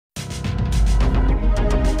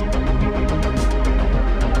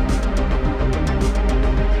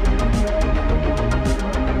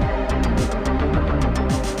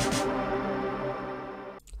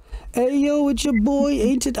Hey yo, it's your boy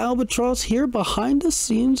Ancient Albatross here behind the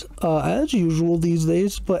scenes, as usual these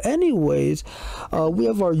days. But anyways, we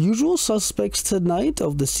have our usual suspects tonight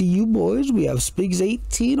of the CU boys. We have Spiggs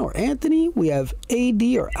 18 or Anthony, we have AD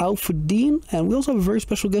or Alphadean, and we also have a very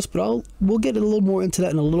special guest, but we'll get a little more into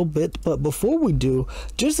that in a little bit. But before we do,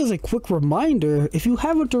 just as a quick reminder, if you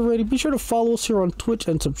haven't already, be sure to follow us here on Twitch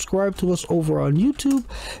and subscribe to us over on YouTube.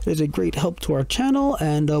 It is a great help to our channel,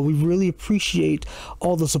 and we really appreciate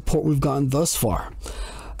all the support we've gotten thus far.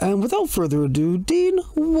 And without further ado, Dean,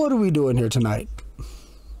 what are we doing here tonight?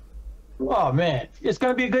 Oh man, it's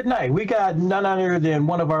gonna be a good night. We got none other than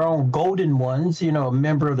one of our own Golden Ones, you know, a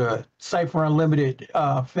member of the Cypher Unlimited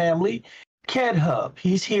family, Qedhup.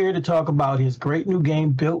 He's here to talk about his great new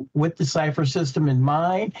game built with the Cypher System in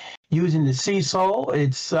mind, using the seesaw.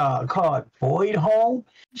 It's called Voidhome.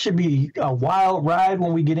 Should be a wild ride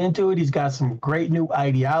when we get into it. He's got some great new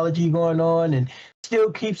ideology going on and still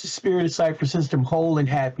keeps the spirit of Cypher System whole and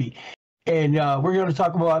happy. And we're going to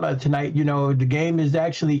talk about tonight, you know, the game is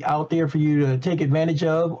actually out there for you to take advantage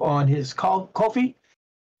of on his Ko-fi.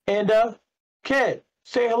 And Qed,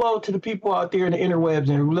 say hello to the people out there in the interwebs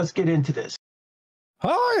and let's get into this.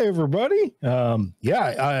 Hi, everybody.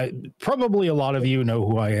 Probably a lot of you know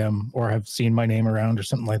who I am or have seen my name around or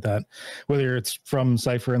something like that, whether it's from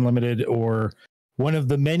Cypher Unlimited or one of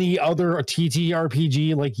the many other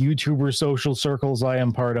TTRPG like YouTuber social circles I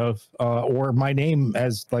am part of, or my name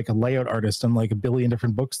as like a layout artist in like a billion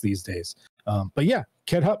different books these days. But yeah,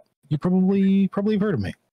 Qedhup, you probably have heard of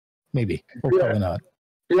me, maybe, or probably not.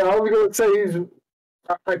 Yeah, I was gonna say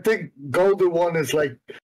I think Golden One is like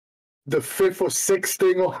the 5th or 6th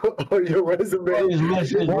thing on your resume.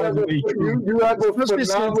 You have a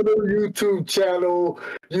phenomenal YouTube channel.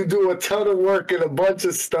 You do a ton of work and a bunch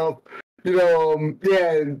of stuff. You know,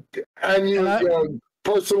 and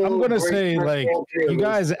personal. I'm gonna say, like, you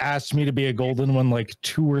guys asked me to be a Golden One like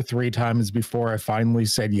 2 or 3 times before I finally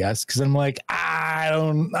said yes, because I'm like, I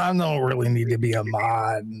don't really need to be a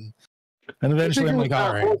mod. And eventually I'm like,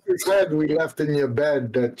 all right. We left in your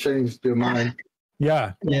bed that changed your mind.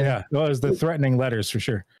 Yeah. Well, it was the threatening letters for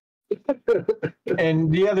sure.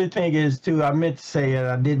 And the other thing is too, I meant to say it,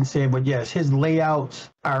 I didn't say it, but yes, his layouts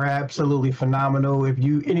are absolutely phenomenal. If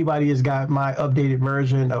anybody has got my updated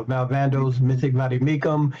version of Malvando's Mythic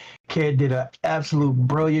Vadimecum, Qed did an absolute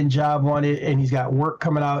brilliant job on it, and he's got work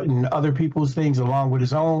coming out in other people's things along with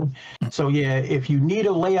his own. So yeah, if you need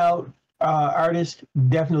a layout artist,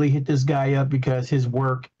 definitely hit this guy up because his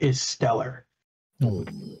work is stellar.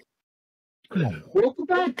 Welcome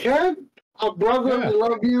back, Qed. Our brother, we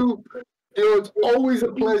love you. You know, it's always a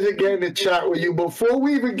pleasure getting to chat with you. Before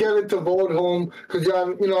we even get into Voidhome, because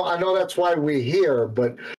you know, I know that's why we're here,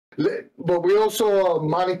 but we also a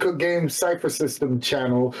Monica Games Cypher System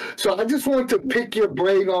channel. So I just wanted to pick your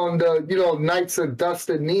brain on the, you know, Knights of Dust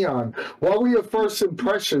and Neon. What were your first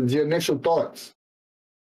impressions, your initial thoughts?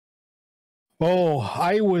 Oh,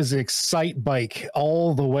 I was excite bike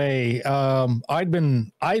all the way. I'd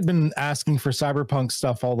been asking for cyberpunk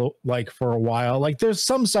stuff for a while. Like, there's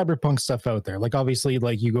some cyberpunk stuff out there. Like, obviously,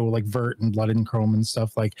 like you go like Vert and Blood and Chrome and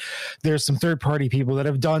stuff. Like, there's some third-party people that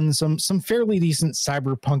have done some fairly decent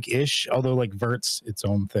cyberpunk-ish, although like Vert's its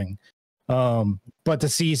own thing. But to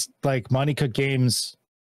see like Monica Games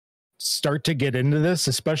start to get into this,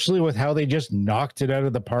 especially with how they just knocked it out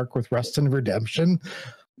of the park with Rust and Redemption.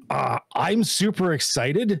 I'm super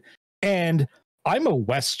excited, and I'm a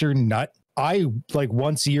Western nut. I like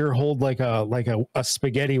once a year hold like a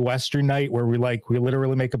spaghetti Western night where we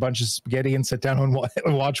literally make a bunch of spaghetti and sit down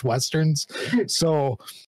and watch Westerns. So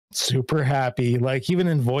super happy. Like even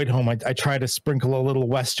in Voidhome, I try to sprinkle a little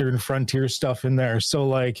Western frontier stuff in there. So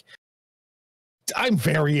like I'm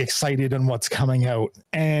very excited on what's coming out.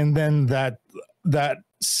 And then that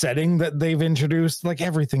setting that they've introduced, like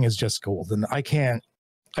everything is just golden. I can't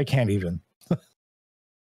even.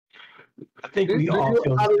 I think we all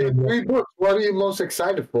feel the same way. What are you most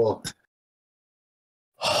excited for?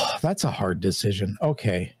 That's a hard decision.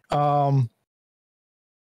 Okay. I'm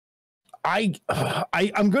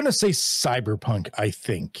gonna say Cyberpunk, I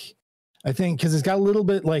think because it's got a little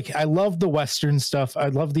bit like, I love the Western stuff. I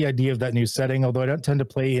love the idea of that new setting, although I don't tend to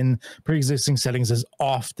play in pre-existing settings as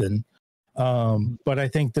often. But I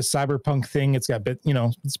think the cyberpunk thing, it's got a bit, you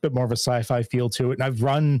know, it's a bit more of a sci-fi feel to it.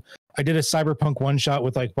 And I did a cyberpunk one shot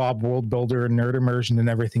with like Bob World Builder and Nerd Immersion and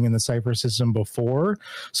everything in the Cypher System before.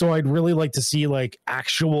 So I'd really like to see like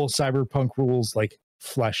actual cyberpunk rules like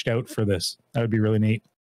fleshed out for this. That would be really neat.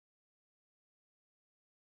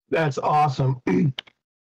 That's awesome.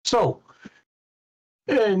 So,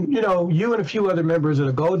 and you know, you and a few other members of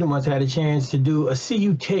the Golden Ones had a chance to do a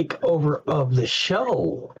CU takeover of the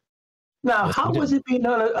show. Now, Yes, how we was did. it being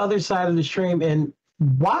on the other side of the stream, and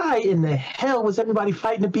why in the hell was everybody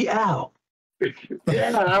fighting to be out?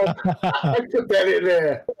 Yeah, I put that in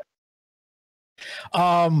there.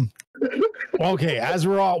 Okay,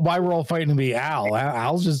 why we're all fighting to be Al.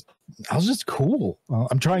 Al's just cool.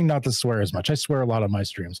 I'm trying not to swear as much. I swear a lot on my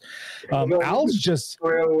streams. Al's just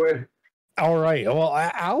all right. Well,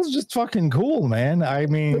 Al's just fucking cool, man. I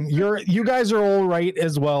mean, you guys are all right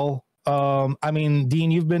as well. I mean,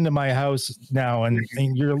 Dean, you've been to my house now, and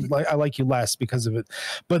you're like, I like you less because of it.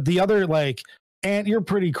 But the other, like, Ant, you're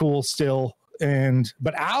pretty cool still.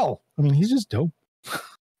 But Al, I mean, he's just dope.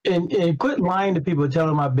 And quit lying to people, telling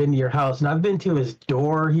them I've been to your house. And I've been to his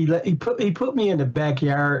door. He put me in the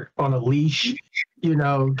backyard on a leash, you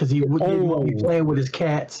know, because he didn't want me playing with his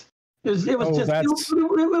cats. It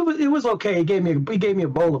was okay. He gave me a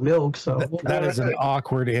bowl of milk. So that is an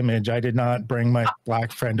awkward image. I did not bring my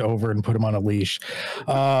black friend over and put him on a leash.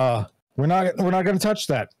 We're not going to touch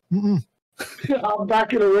that. Mm-mm. I'm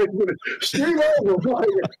back in the ring with it. Stream over.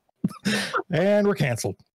 And we're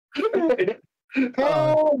canceled.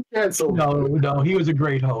 Canceled. No, he was a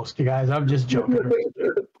great host, you guys. I'm just joking.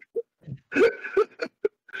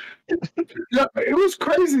 Yeah, it was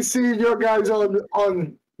crazy seeing your guys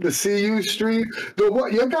on the CU stream.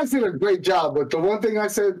 Your guys did a great job, but the one thing I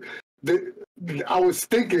said that I was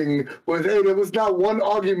thinking was, hey, there was not one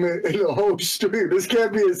argument in the whole stream. This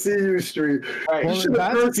can't be a CU stream. Right. Well,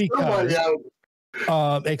 that's because,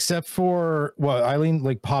 except for Eileen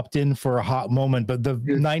like popped in for a hot moment, but the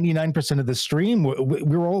 99% of the stream we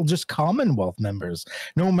were all just Commonwealth members,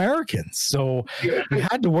 no Americans, so we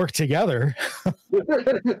had to work together.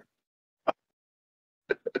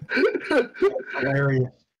 Hilarious.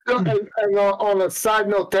 And on a side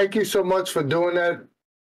note, thank you so much for doing that.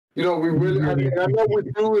 You know, we really, I know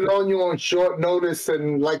we threw it on you on short notice,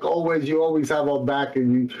 and like always, you always have our back,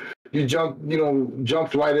 and you jumped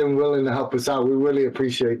right in, willing to help us out. We really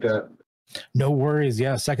appreciate that. No worries.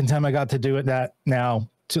 Yeah, second time I got to do it now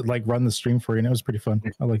to like run the stream for you, and it was pretty fun.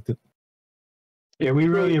 I liked it. Yeah, we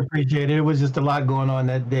really appreciate it. It was just a lot going on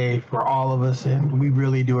that day for all of us, and we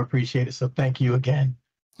really do appreciate it. So thank you again.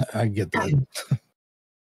 I get that.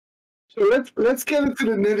 So let's get into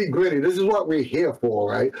the nitty gritty. This is what we're here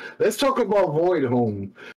for, right? Let's talk about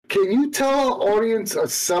Voidhome. Can you tell our audience a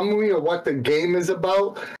summary of what the game is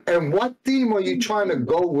about, and what theme are you trying to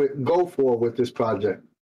go for with this project?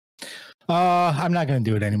 I'm not going to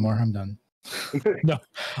do it anymore. I'm done. No.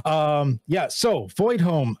 Yeah. So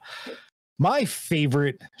Voidhome, my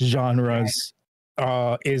favorite genres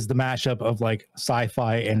is the mashup of like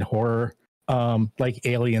sci-fi and horror, like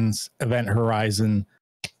Aliens, Event Horizon,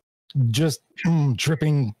 just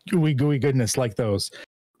dripping gooey goodness like those.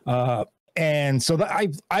 And so that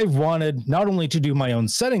I've wanted not only to do my own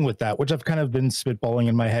setting with that, which I've kind of been spitballing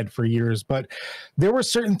in my head for years, but there were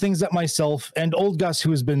certain things that myself and old Gus,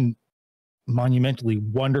 who has been monumentally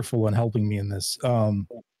wonderful in helping me in this,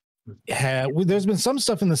 there's been some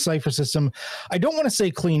stuff in the Cypher system. I don't want to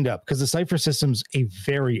say cleaned up, because the Cypher system's a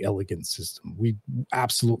very elegant system. We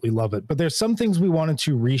absolutely love it. But there's some things we wanted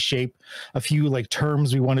to reshape, a few like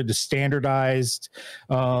terms we wanted to standardize.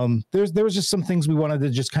 There was just some things we wanted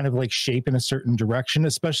to just kind of like shape in a certain direction,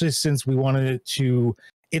 especially since we wanted it to,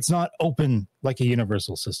 it's not open like a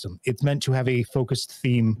universal system. It's meant to have a focused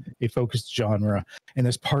theme, a focused genre, and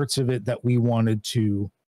there's parts of it that we wanted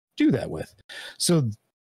to do that with. So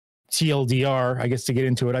TLDR, I guess, to get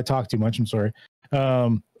into it, I talk too much, I'm sorry.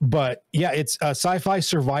 But yeah, it's a sci-fi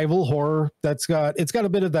survival horror it's got a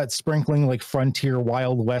bit of that sprinkling like frontier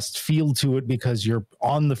Wild West feel to it, because you're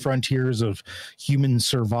on the frontiers of human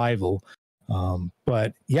survival.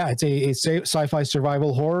 But yeah, it's a sci-fi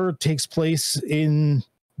survival horror. Takes place in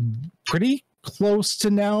pretty close to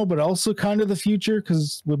now, but also kind of the future,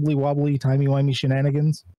 because wibbly wobbly, timey-wimey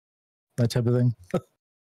shenanigans, that type of thing.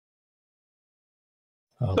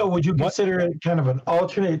 So would you consider it kind of an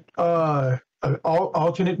alternate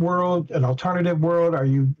world, an alternative world? Are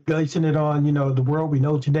you basing it on, the world we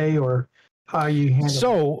know today, or how are you handling it?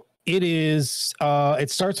 So it is,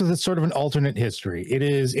 it starts with a sort of an alternate history. It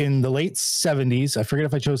is in the late 70s. I forget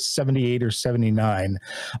if I chose 78 or 79,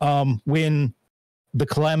 when the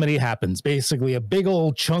calamity happens. Basically, a big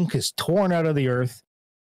old chunk is torn out of the earth.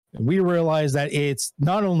 And we realize that it's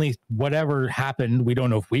not only whatever happened, we don't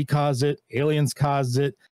know if we caused it, aliens caused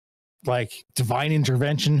it, like divine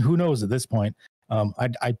intervention, who knows at this point.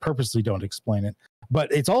 I purposely don't explain it,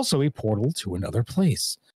 but it's also a portal to another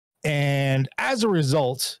place. And as a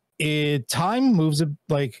result, time moves,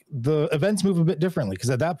 like the events move a bit differently, because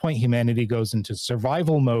at that point humanity goes into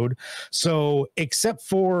survival mode. So except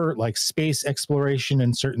for like space exploration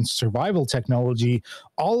and certain survival technology,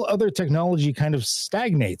 all other technology kind of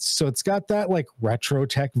stagnates. So it's got that like retro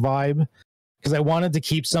tech vibe, because I wanted to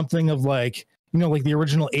keep something of like, you know, like the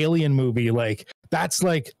original Alien movie, like that's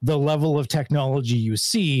like the level of technology you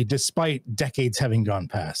see despite decades having gone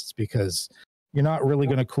past, because you're not really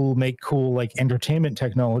going to make cool like entertainment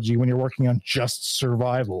technology when you're working on just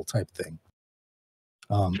survival type thing.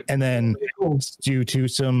 And then due to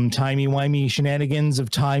some timey-wimey shenanigans of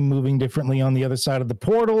time moving differently on the other side of the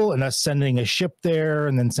portal and us sending a ship there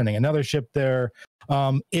and then sending another ship there,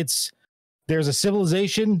 there's a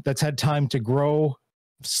civilization that's had time to grow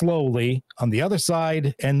slowly on the other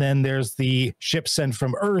side, and then there's the ship sent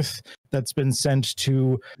from Earth that's been sent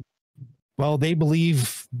to, well, they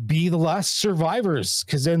believe be the last survivors,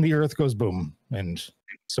 because then the Earth goes boom, and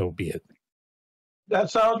so be it.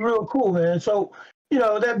 That sounds real cool, man. So, you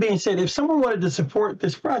know, that being said, if someone wanted to support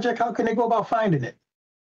this project, how can they go about finding it?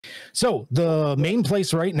 So the main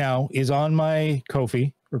place right now is on my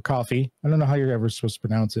Ko-fi or coffee. I don't know how you're ever supposed to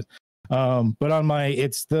pronounce it. But on my,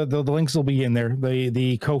 it's the links will be in there.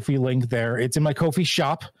 The Ko-fi link there. It's in my Ko-fi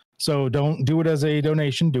shop. So don't do it as a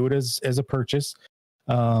donation. Do it as a purchase.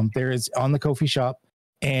 There is on the Ko-fi shop.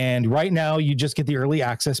 And right now you just get the early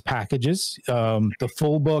access packages. The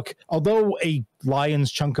full book, although a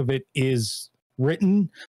lion's chunk of it is written,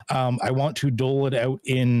 I want to dole it out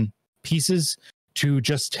in pieces to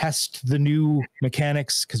just test the new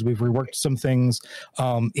mechanics, because we've reworked some things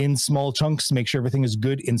in small chunks to make sure everything is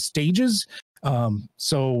good in stages.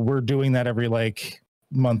 So we're doing that every like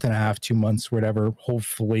month and a half, 2 months, whatever,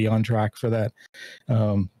 hopefully on track for that.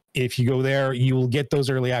 If you go there, you will get those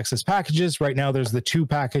early access packages. Right now, there's the 2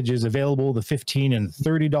 packages available, the $15 and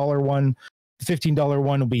 $30 one. The $15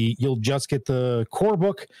 one will be, you'll just get the core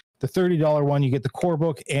book. The $30 one, you get the core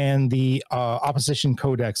book and the opposition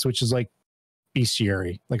codex, which is like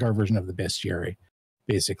bestiary, like our version of the bestiary,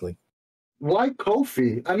 basically. Why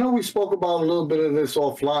Ko-fi? I know we spoke about a little bit of this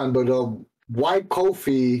offline, but why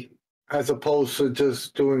Ko-fi as opposed to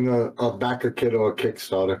just doing a backer kit or a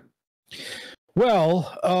Kickstarter?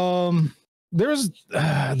 Well, there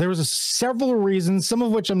was several reasons, some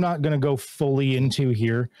of which I'm not going to go fully into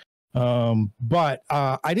here. But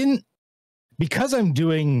I didn't, because I'm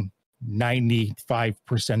doing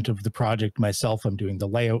 95% of the project myself. I'm doing the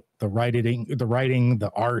layout, the writing,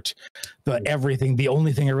 the art, the everything. The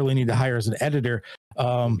only thing I really need to hire is an editor.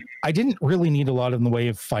 I didn't really need a lot in the way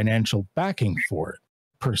of financial backing for it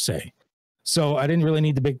per se. So I didn't really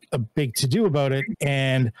need a big to do about it.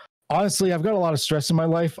 And honestly, I've got a lot of stress in my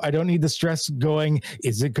life. I don't need the stress going,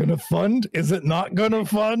 is it going to fund? Is it not going to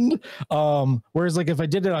fund? Whereas like if I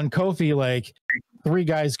did it on Ko-fi, like 3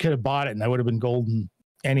 guys could have bought it and I would have been golden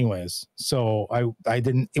anyways. So I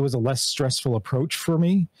didn't, it was a less stressful approach for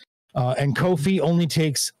me. And Ko-fi only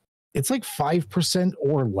takes, it's like 5%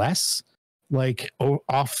 or less, like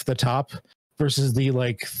off the top, versus the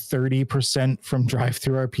like 30% from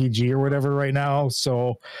Drive-Thru-RPG or whatever right now.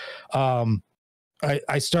 So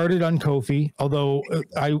I started on Ko-fi, although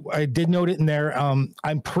I did note it in there.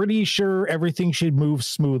 I'm pretty sure everything should move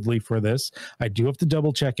smoothly for this. I do have to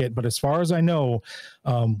double check it, but as far as I know,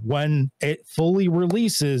 when it fully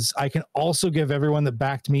releases, I can also give everyone that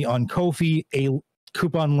backed me on Ko-fi a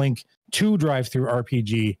coupon link to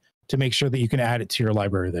Drive-Thru-RPG to make sure that you can add it to your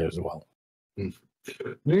library there as well.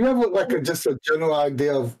 Do you have like just a general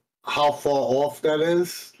idea of how far off that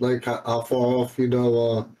is? Like how far off, you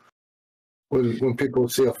know, when people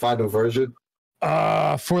see a final version?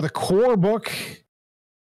 For the core book,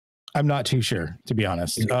 I'm not too sure, to be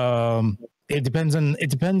honest. It depends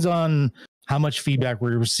on how much feedback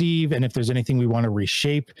we receive and if there's anything we want to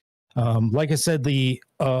reshape. Like I said,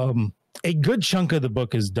 a good chunk of the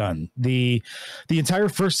book is done. The entire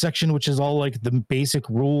first section, which is all like the basic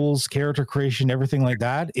rules, character creation, everything like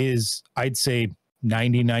that, is, I'd say,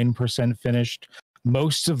 99% finished.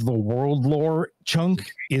 Most of the world lore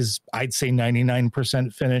chunk is, I'd say,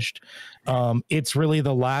 99% finished. It's really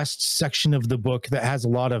the last section of the book that has a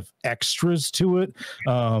lot of extras to it.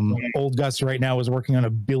 Old Gus right now is working on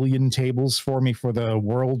 1 billion tables for me for the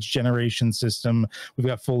world's generation system. We've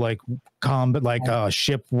got full like combat, like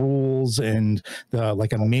ship rules and the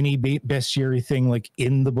like a mini bestiary thing like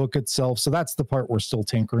in the book itself. So that's the part we're still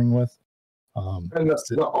tinkering with. And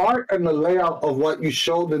the art and the layout of what you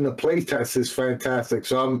showed in the playtest is fantastic.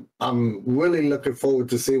 So I'm really looking forward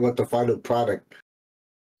to see what the final product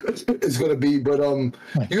is going to be. But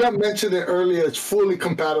you have mentioned it earlier. It's fully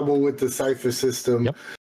compatible with the Cypher system. Yep.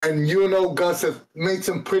 and you know, Gus, have made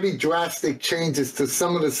some pretty drastic changes to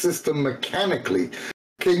some of the system mechanically.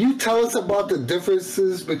 Can you tell us about the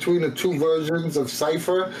differences between the two versions of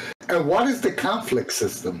Cypher, and what is the conflict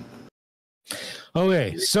system?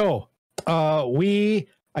 Okay, so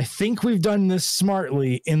I think we've done this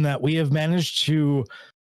smartly in that we have managed to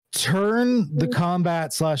turn the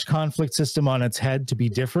combat / conflict system on its head to be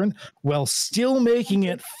different while still making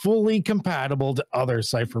it fully compatible to other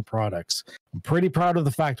Cypher products. I'm pretty proud of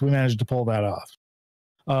the fact we managed to pull that off.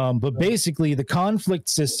 But basically, the conflict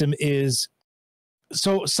system is...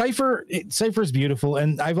 So Cypher is beautiful,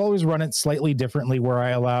 and I've always run it slightly differently where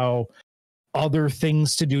I allow other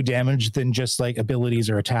things to do damage than just like abilities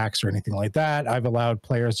or attacks or anything like that. I've allowed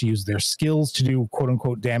players to use their skills to do quote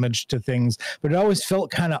unquote damage to things, but it always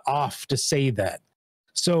felt kind of off to say that.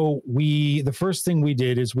 So the first thing we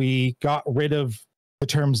did is we got rid of the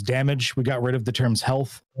terms damage. We got rid of the terms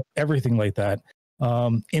health, everything like that.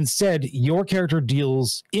 Instead, your character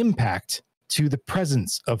deals impact to the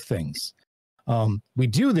presence of things. We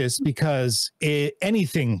do this because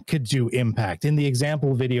anything could do impact. In the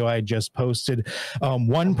example video I just posted,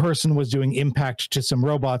 one person was doing impact to some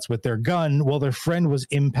robots with their gun while their friend was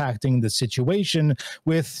impacting the situation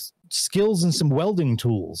with skills and some welding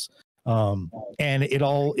tools. And it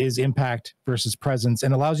all is impact versus presence,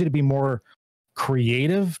 and allows you to be more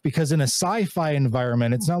creative, because in a sci-fi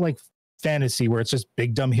environment, it's not like fantasy where it's just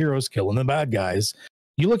big dumb heroes killing the bad guys.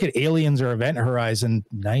 You look at Aliens or Event Horizon,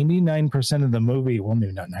 99% of the movie, well,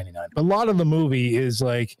 maybe not 99, but a lot of the movie is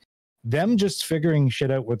like them just figuring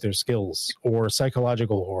shit out with their skills or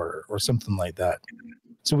psychological horror or something like that.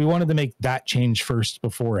 So we wanted to make that change first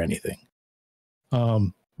before anything.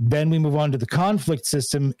 Then we move on to the conflict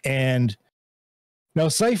system, and now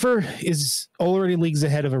Cypher is already leagues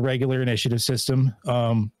ahead of a regular initiative system.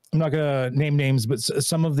 I'm not going to name names, but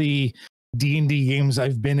some of the D&D games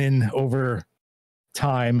I've been in over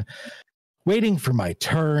time, waiting for my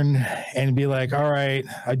turn and be like, all right,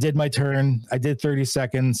 I did my turn. I did 30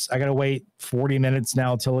 seconds. I got to wait 40 minutes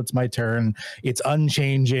now till it's my turn. It's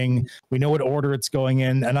unchanging. We know what order it's going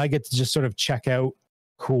in, and I get to just sort of check out.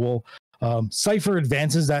 Cool. Cypher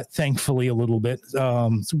advances that thankfully a little bit,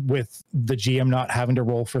 with the GM not having to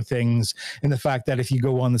roll for things, and the fact that if you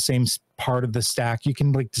go on the same part of the stack, you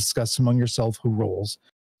can like discuss among yourself who rolls.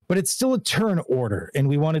 But it's still a turn order, and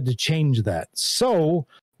we wanted to change that. So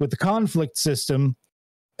with the conflict system,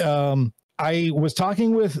 I was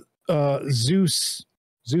talking with Zeus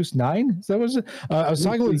 9. Is that what it was? I was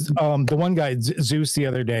talking with the one guy, Zeus, the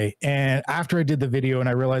other day, and after I did the video, and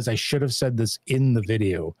I realized I should have said this in the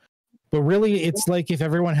video. But really, it's like if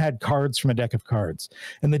everyone had cards from a deck of cards,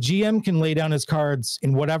 and the GM can lay down his cards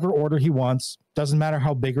in whatever order he wants. Doesn't matter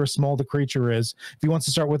how big or small the creature is. If he wants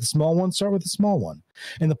to start with a small one, start with a small one.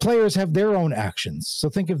 And the players have their own actions. So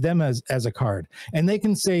think of them as a card. And they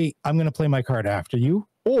can say, I'm going to play my card after you.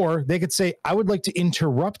 Or they could say, I would like to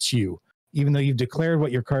interrupt you, even though you've declared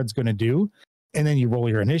what your card's going to do. And then you roll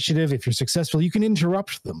your initiative. If you're successful, you can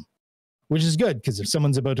interrupt them, which is good, because if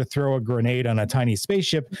someone's about to throw a grenade on a tiny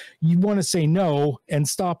spaceship, you want to say no and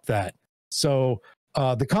stop that. So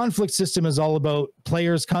the conflict system is all about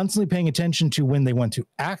players constantly paying attention to when they want to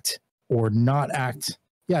act or not act.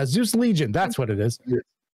 Yeah, Zeus Legion, that's what it is.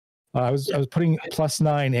 I was putting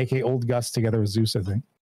 +9, aka Old Gus, together with Zeus, I think.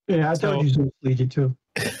 Yeah, I told you Zeus Legion too.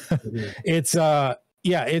 It's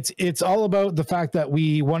all about the fact that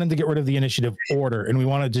we wanted to get rid of the initiative order, and we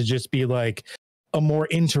wanted to just be like a more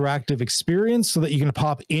interactive experience so that you can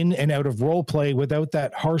pop in and out of role play without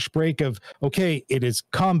that harsh break of, okay, it is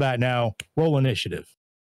combat now, roll initiative.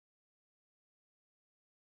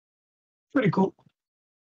 Pretty cool.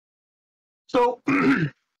 So,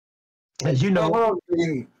 as you know,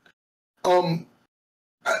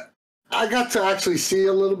 I got to actually see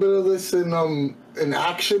a little bit of this in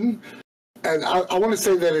action. And I want to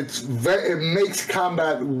say that it makes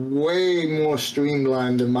combat way more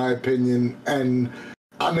streamlined, in my opinion. And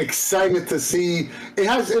I'm excited to see it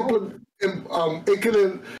has you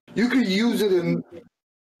could use it in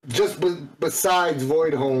just besides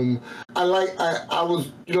Voidhome. I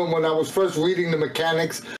was, when I was first reading the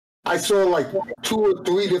mechanics, I saw like 2 or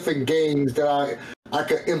 3 different games that I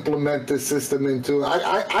could implement this system into.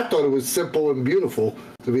 I thought it was simple and beautiful,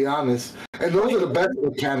 to be honest. And those are the best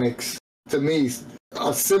mechanics. To me,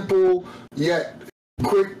 a simple yet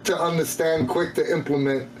quick to understand, quick to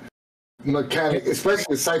implement mechanic, especially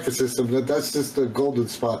the Cypher System. That's just the golden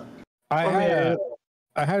spot. I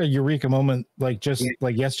had a eureka moment, like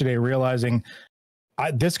yesterday, realizing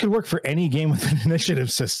this could work for any game with an initiative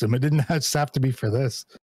system. It didn't just have to be for this.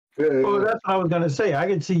 Well, that's what I was going to say. I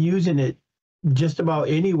could see using it just about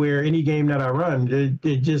anywhere, any game that I run.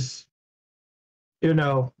 It just,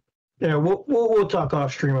 we'll talk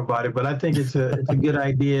off stream about it, but I think it's a good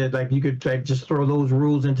idea. Like you could like just throw those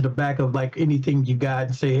rules into the back of like anything you got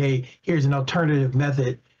and say, hey, here's an alternative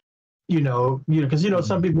method. Because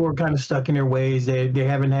some people are kind of stuck in their ways. They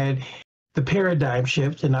haven't had the paradigm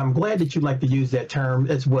shift, and I'm glad that you like to use that term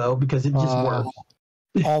as well because it just works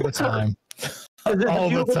all the time. All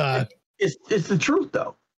the time. It's the truth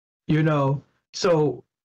though, So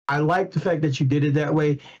I like the fact that you did it that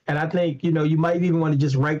way, and I think you might even want to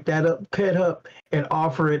just write that up, Qedhup, and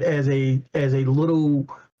offer it as a little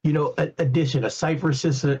addition, a Cypher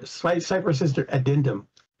System addendum,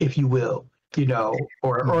 if you will.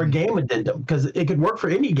 Or a game addendum, because it could work for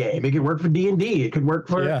any game. It could work for D&D. It could work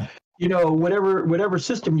for whatever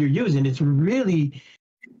system you're using. It's really,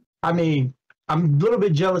 I mean, I'm a little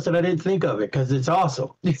bit jealous that I didn't think of it because it's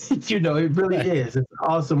awesome. It really is. It's an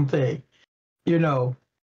awesome thing.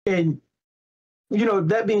 And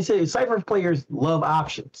that being said, Cypher players love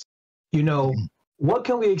options. What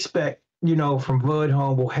can we expect? From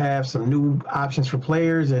Voidhome, we'll have some new options for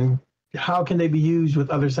players, and how can they be used with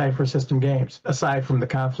other Cypher System games aside from the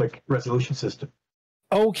conflict resolution system?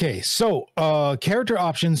 Okay, so character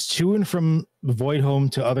options to and from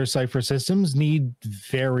Voidhome to other Cypher systems need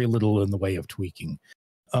very little in the way of tweaking.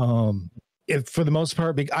 If for the most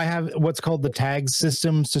part, I have what's called the tag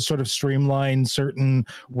systems to sort of streamline certain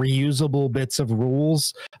reusable bits of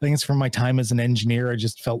rules. I think it's from my time as an engineer. I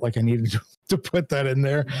just felt like I needed to put that in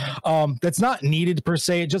there. That's not needed per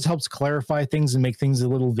se. It just helps clarify things and make things a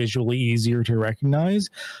little visually easier to recognize.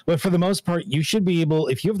 But for the most part, you should be able,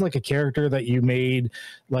 if you have like a character that you made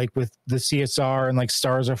like with the CSR and like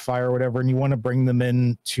Stars of Fire or whatever, and you want to bring them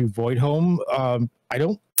in to Voidhome, I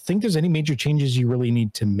don't think there's any major changes you really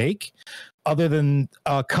need to make. Other than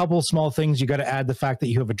a couple small things, you got to add the fact that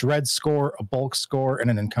you have a dread score, a bulk score, and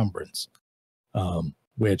an encumbrance.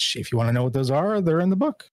 Which, if you want to know what those are, they're in the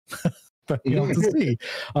book. But you have to see.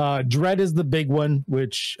 Dread is the big one,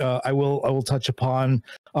 which I will touch upon.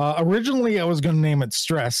 Originally, I was going to name it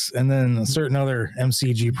Stress, and then a certain other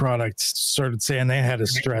MCG product started saying they had a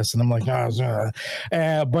stress, and I'm like,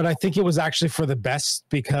 but I think it was actually for the best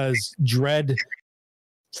because Dread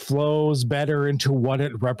flows better into what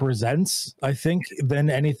it represents, I think, than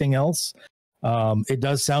anything else. It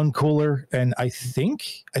does sound cooler, and I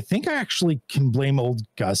think I actually can blame old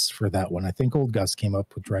Gus for that one. I think old Gus came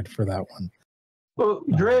up with Dread for that one. Well,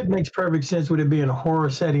 Dread makes perfect sense with it being a horror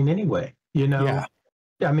setting anyway, Yeah.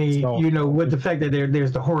 I mean, with the fact that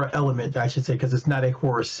there's the horror element, I should say, because it's not a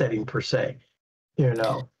horror setting per se,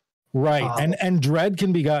 Right. And Dread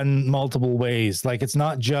can be gotten multiple ways. Like it's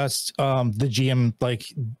not just the GM like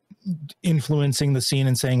influencing the scene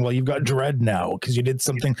and saying, well, you've got Dread now because you did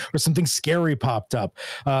something or something scary popped up.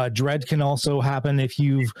 Dread can also happen if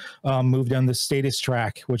you've moved down the status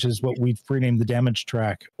track, which is what we've renamed the damage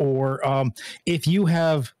track, or if you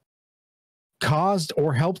have caused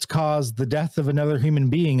or helped cause the death of another human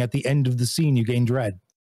being at the end of the scene, you gain Dread,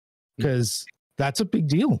 because that's a big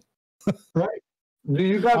deal. Right. Do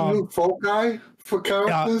you got new foci for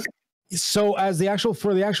characters? So as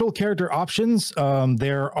for the actual character options,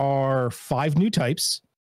 there are 5 new types.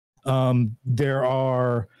 There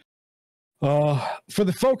are for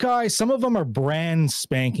the foci, some of them are brand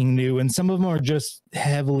spanking new, and some of them are just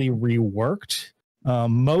heavily reworked.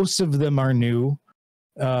 Most of them are new.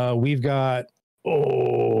 We've got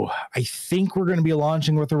I think we're going to be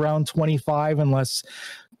launching with around 25, unless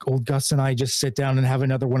old Gus and I just sit down and have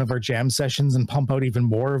another one of our jam sessions and pump out even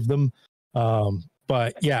more of them.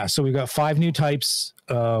 But yeah, so we've got 5 new types.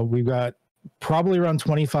 We've got probably around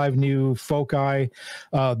 25 new foci.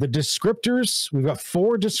 The descriptors, we've got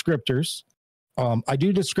 4 descriptors. I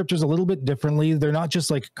do descriptors a little bit differently. They're not just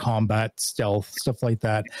like combat, stealth, stuff like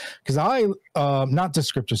that. Because not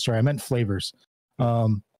descriptors, sorry, I meant flavors.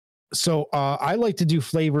 So I like to do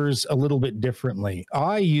flavors a little bit differently.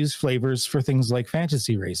 I use flavors for things like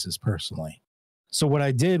fantasy races personally. So what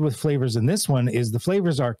I did with flavors in this one is the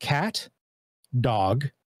flavors are cat, dog,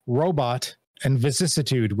 robot, and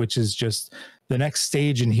vicissitude, which is just the next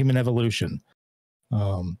stage in human evolution.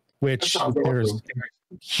 Which there's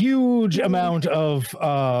huge amount of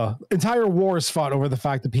entire wars fought over the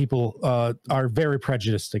fact that people are very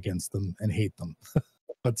prejudiced against them and hate them.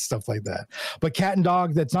 But stuff like that. But cat and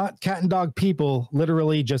dog, that's not cat and dog people,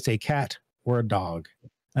 literally just a cat or a dog.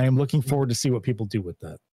 I am looking forward to see what people do with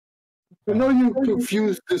that. I know you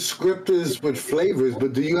confuse descriptors with flavors,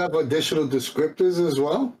 but do you have additional descriptors as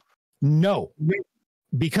well? No,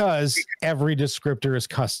 because every descriptor is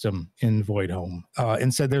custom in Voidhome.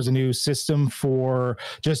 Instead, there's a new system for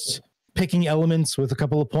just picking elements with a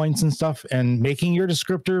couple of points and stuff and making your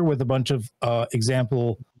descriptor with a bunch of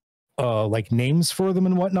example like names for them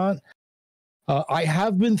and whatnot. I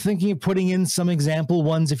have been thinking of putting in some example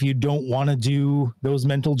ones if you don't want to do those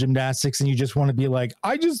mental gymnastics and you just want to be like,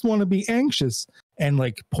 I just want to be anxious and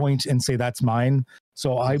like point and say that's mine.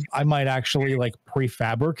 So I might actually like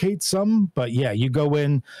prefabricate some, but yeah, you go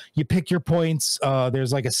in, you pick your points.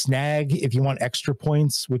 There's like a snag if you want extra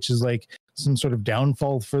points, which is like some sort of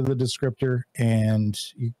downfall for the descriptor, and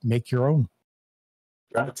you make your own.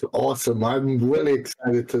 That's awesome. I'm really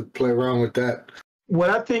excited to play around with that. What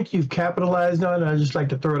I think you've capitalized on, and I just like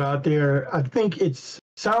to throw it out there, I think it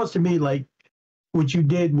sounds to me like what you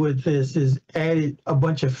did with this is added a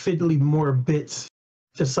bunch of fiddly more bits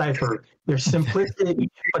to Cypher. They're simplistic,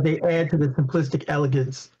 but they add to the simplistic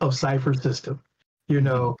elegance of Cypher System, you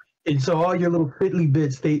know? And so all your little fiddly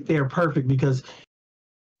bits, they're perfect, because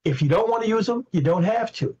if you don't want to use them, you don't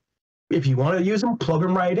have to. If you want to use them, plug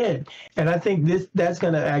them right in. And I think that's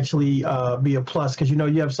going to actually be a plus, because, you know,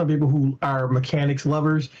 you have some people who are mechanics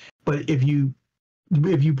lovers, but if you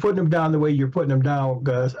put them down the way you're putting them down,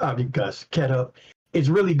 Qedhup, it's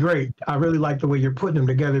really great. I really like the way you're putting them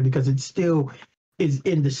together, because it still is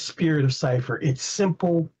in the spirit of Cypher. It's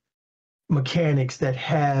simple mechanics that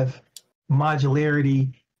have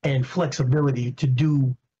modularity and flexibility to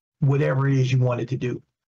do whatever it is you want it to do.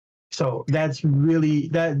 So that's really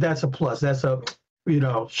that's a plus. That's a, you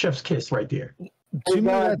know, chef's kiss right there. To me,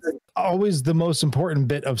 that's always the most important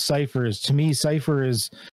bit of Cypher. Is to me, Cypher is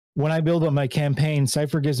when I build up my campaign,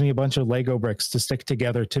 Cypher gives me a bunch of Lego bricks to stick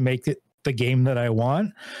together to make it the game that I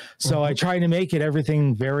want. So I try to make it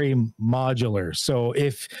everything very modular. So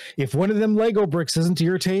if one of them Lego bricks isn't to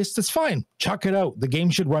your taste, it's fine. Chuck it out. The game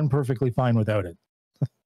should run perfectly fine without it.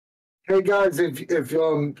 Hey guys, if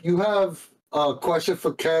you have a question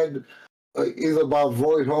for Qed, either about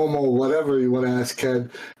Voidhome or whatever you want to ask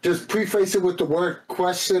Qed, just preface it with the word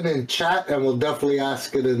question in chat, and we'll definitely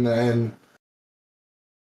ask it in the end.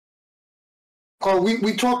 Oh,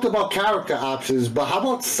 we talked about character options, but how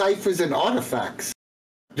about ciphers and artifacts?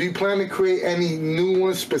 Do you plan to create any new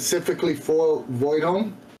ones specifically for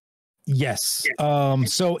Voidhome? Yes.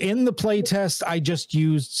 So in the playtest, I just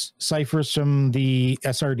used ciphers from the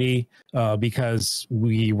SRD because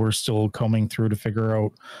we were still combing through to figure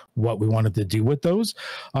out what we wanted to do with those.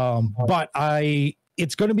 But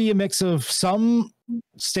it's going to be a mix of some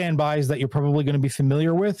standbys that you're probably going to be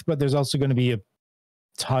familiar with, but there's also going to be a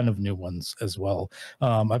ton of new ones as well.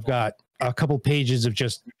 I've got a couple pages of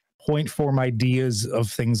just point form ideas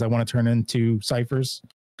of things I want to turn into ciphers.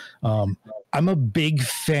 I'm a big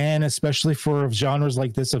fan, especially for genres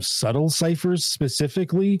like this, of subtle ciphers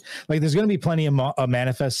specifically. Like there's going to be plenty of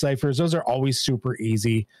manifest ciphers. Those are always super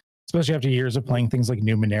easy, especially after years of playing things like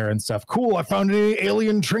Numenera and stuff. Cool, I found an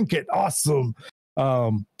alien trinket. Awesome.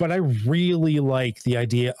 But I really like the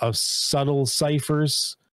idea of subtle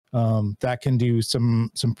ciphers that can do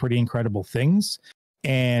some pretty incredible things.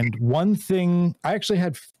 And one thing, I actually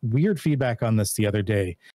had weird feedback on this the other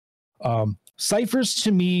day. Ciphers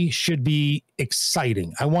to me should be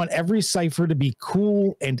exciting. I want every cipher to be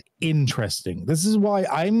cool and interesting. This is why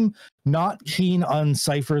I'm not keen on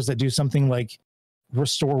ciphers that do something like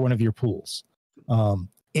restore one of your pools.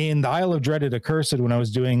 In the Isle of Dreaded Accursed, when I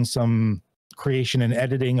was doing some creation and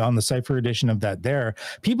editing on the Cypher edition of that there,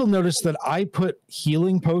 people noticed that I put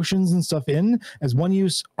healing potions and stuff in as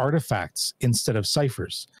one-use artifacts instead of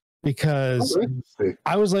ciphers. Because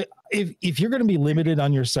I was like, if you're going to be limited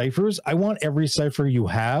on your ciphers, I want every cipher you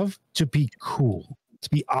have to be cool, to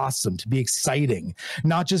be awesome, to be exciting,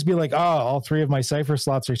 not just be like, oh, all three of my cipher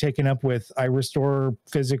slots are taken up with I restore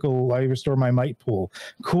physical, I restore my might pool.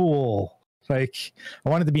 Cool. Like I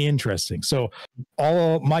want it to be interesting. So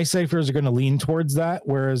all my ciphers are going to lean towards that.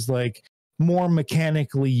 Whereas like more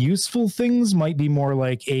mechanically useful things might be more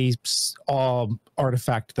like a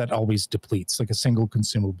artifact that always depletes, like a single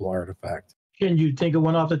consumable artifact. Can you think of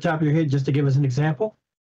one off the top of your head just to give us an example?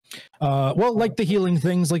 Well, like the healing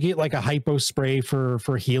things, like a hypo spray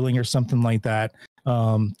for healing or something like that,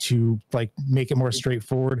 to like make it more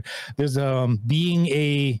straightforward. There's being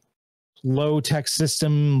a low tech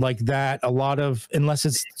system like that, a lot of, unless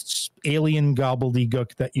it's alien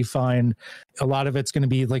gobbledygook that you find, a lot of it's going to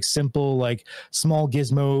be like simple, like small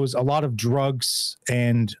gizmos, a lot of drugs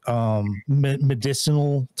and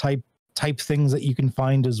medicinal type things that you can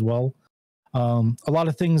find as well. A lot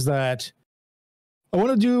of things that I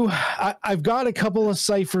want to do. I've got a couple of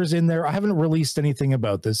ciphers in there. I haven't released anything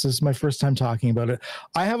about this. This is my first time talking about it.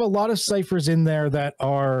 I have a lot of ciphers in there that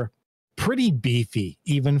are pretty beefy,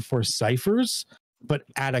 even for ciphers, but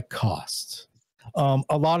at a cost.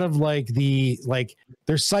 A lot of like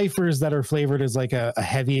there's ciphers that are flavored as like a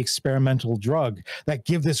heavy experimental drug that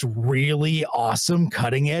give this really awesome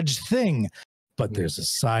cutting edge thing, but there's a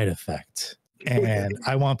side effect. And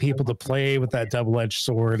I want people to play with that double-edged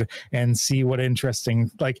sword and see what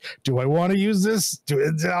interesting, like, do I want to use this?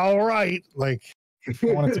 All right. Like,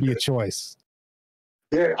 I want it to be a choice.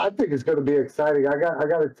 Yeah, I think it's going to be exciting. I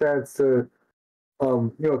got a chance to,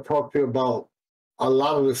 talk to you about a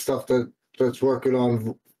lot of the stuff that's working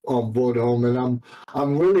on Voidhome, and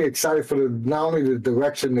I'm really excited for not only the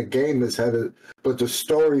direction the game is headed, but the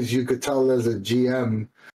stories you could tell as a GM.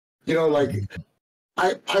 You know, like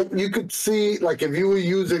you could see, like, if you were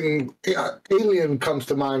using Alien comes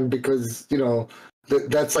to mind because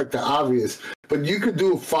that's like the obvious, but you could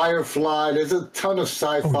do Firefly. There's a ton of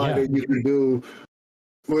sci-fi that you can do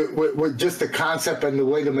with just the concept and the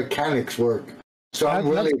way the mechanics work. So I'm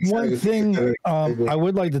really that's one thing I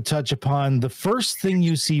would like to touch upon. The first thing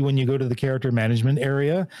you see when you go to the character management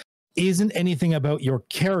area isn't anything about your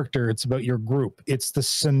character. It's about your group. It's the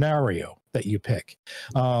scenario that you pick.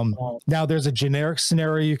 Now there's a generic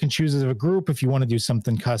scenario you can choose as a group if you want to do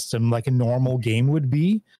something custom like a normal game would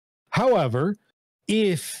be. However,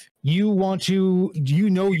 if you want to,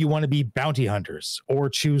 you want to be bounty hunters, or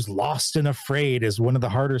choose Lost and Afraid as one of the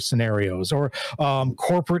harder scenarios, or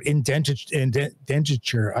corporate indenture.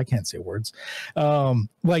 I can't say words.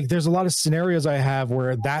 Like, there's a lot of scenarios I have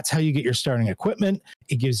where that's how you get your starting equipment.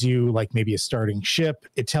 It gives you like maybe a starting ship.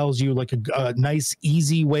 It tells you like a nice,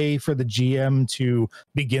 easy way for the GM to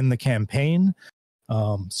begin the campaign.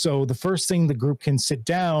 So the first thing the group can sit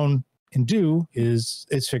down and do is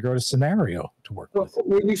figure out a scenario to work with.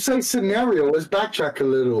 When you say scenario, let's backtrack a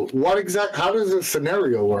little. How does a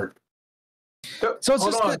scenario work? So it's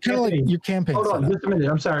just kind of like your campaign. Hold on just a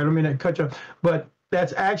minute. I'm sorry, I don't mean to cut you off, but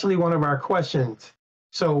that's actually one of our questions.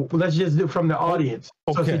 So let's just do it from the audience.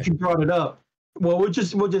 Okay. So since you brought it up, well, we'll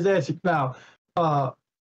just ask you now.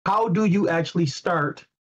 How do you actually start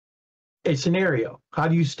a scenario? How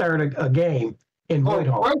do you start a game in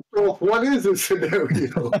Voidhome? What is a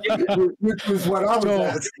scenario? Which is what I was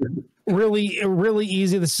asking. Really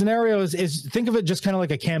easy. The scenario is think of it just kind of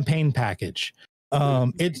like a campaign package.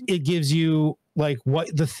 It gives you like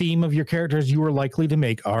what the theme of your characters you are likely to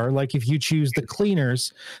make are. Like, if you choose the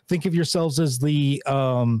cleaners, think of yourselves as the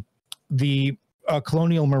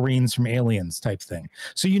colonial marines from Aliens type thing.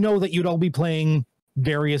 So you know that you'd all be playing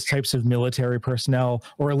various types of military personnel,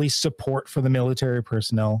 or at least support for the military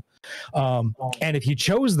personnel. And if you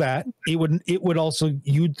chose that, it would also,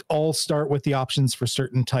 you'd all start with the options for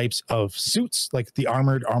certain types of suits, like the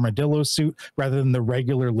armored armadillo suit rather than the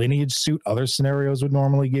regular lineage suit other scenarios would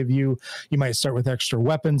normally give you. You might start with extra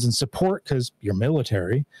weapons and support because you're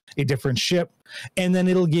military, a different ship, and then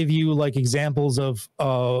it'll give you like examples of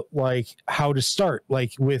like how to start.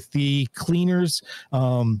 Like with the cleaners,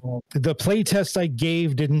 the play test I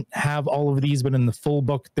gave didn't have all of these, but in the full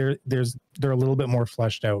book they're a little bit more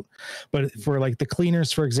fleshed out. But for like the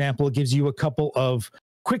cleaners, for example, it gives you a couple of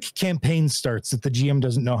quick campaign starts that the GM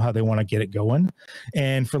doesn't know how they want to get it going.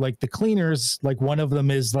 And for like the cleaners, like one of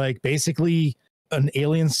them is like basically an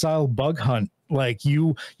alien style bug hunt. Like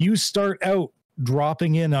you start out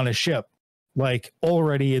dropping in on a ship, like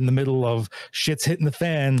already in the middle of shit's hitting the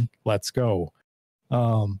fan, let's go.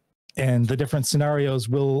 And the different scenarios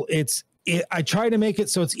I try to make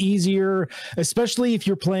it so it's easier, especially if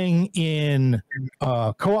you're playing in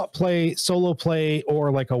co-op play, solo play,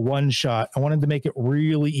 or like a one shot. I wanted to make it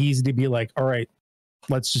really easy to be like, all right,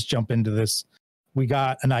 let's just jump into this. We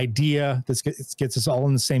got an idea. This gets us all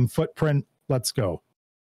in the same footprint. Let's go.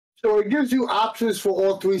 So it gives you options for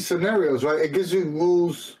all three scenarios, right? It gives you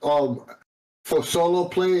rules for solo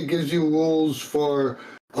play. It gives you rules for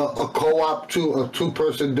a co-op a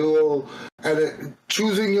two-person duo, and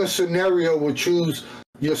choosing your scenario will choose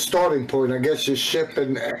your starting point, I guess, your ship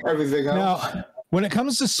and everything else. Now, when it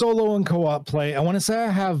comes to solo and co-op play, I want to say I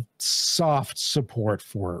have soft support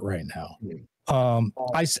for it right now.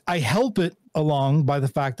 I help it along by the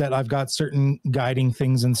fact that I've got certain guiding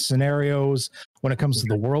things and scenarios. When it comes to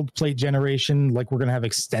the world plate generation, like we're going to have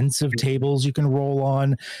extensive tables you can roll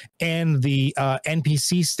on, and the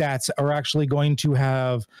NPC stats are actually going to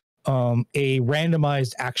have a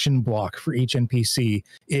randomized action block for each NPC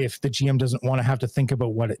if the GM doesn't want to have to think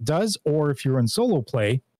about what it does, or if you're in solo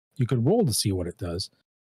play, you could roll to see what it does.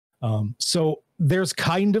 So there's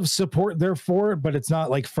kind of support there for it, but it's not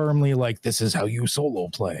like firmly like this is how you solo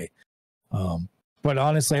play. But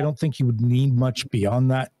honestly, I don't think you would need much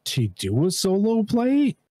beyond that to do a solo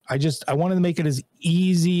play. I wanted to make it as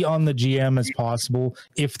easy on the GM as possible,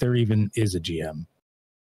 if there even is a GM.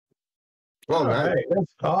 All right,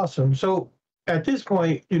 that's awesome. So At this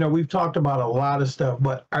point, we've talked about a lot of stuff,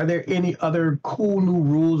 but are there any other cool new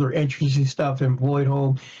rules or interesting stuff in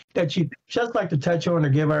Voidhome that you just like to touch on or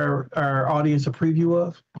give our audience a preview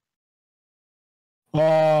of?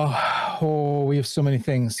 We have so many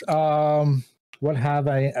things. What have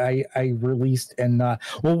I released and not?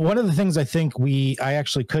 Well, one of the things I think I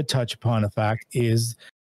actually could touch upon, in fact, is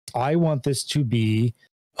I want this to be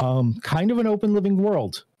kind of an open living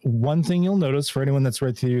world. One thing you'll notice for anyone that's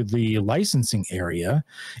read through the licensing area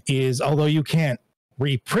is, although you can't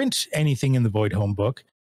reprint anything in the Voidhome book,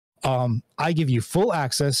 I give you full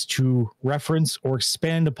access to reference or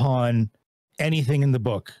expand upon anything in the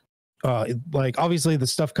book. Like obviously the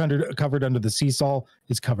stuff covered under the Seesaw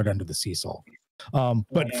is covered under the Seesaw.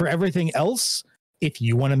 But for everything else, if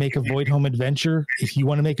you want to make a Voidhome adventure, if you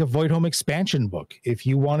want to make a Voidhome expansion book, if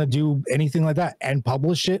you want to do anything like that and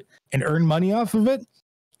publish it and earn money off of it,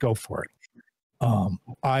 go for it.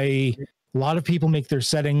 A lot of people make their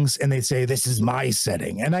settings and they say, this is my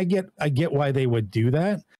setting. And I get why they would do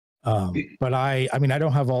that. But I mean, I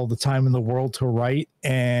don't have all the time in the world to write,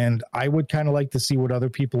 and I would kind of like to see what other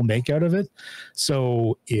people make out of it.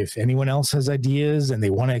 So if anyone else has ideas and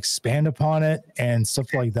they want to expand upon it and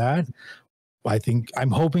stuff like that,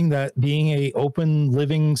 I'm hoping that being a open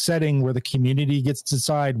living setting where the community gets to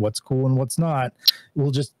decide what's cool and what's not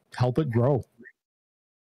will just help it grow.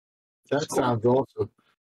 That sounds awesome.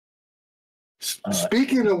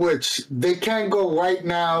 Speaking of which, they can go right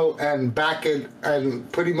now and back it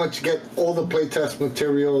and pretty much get all the playtest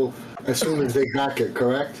material as soon as they back it,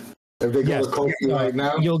 correct? If they go to Kofi right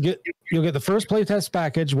now, you'll get the first playtest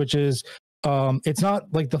package, which is it's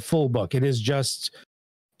not like the full book. It is just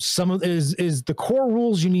some of is the core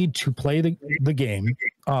rules you need to play the game.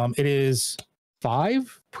 It is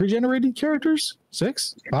 5 pre-generated characters,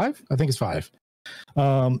 6, 5, I think it's 5,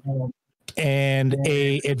 and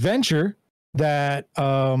a adventure that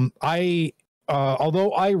although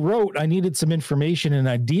I wrote, I needed some information and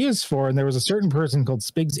ideas for, and there was a certain person called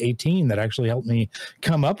Spiggs 18 that actually helped me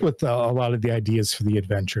come up with a lot of the ideas for the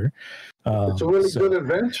adventure. It's a really good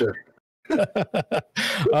adventure.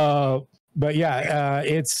 But yeah,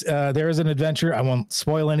 it's there is an adventure. I won't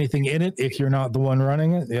spoil anything in it if you're not the one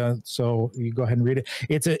running it. Yeah, so you go ahead and read it.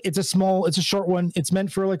 It's a short one. It's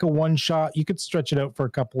meant for like a one shot. You could stretch it out for a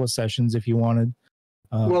couple of sessions if you wanted.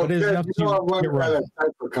 Well, Ted, I'm running that at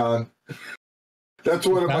CypherCon. That's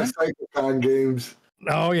one of my CypherCon games.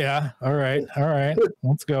 Oh yeah, all right,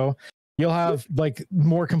 let's go. You'll have like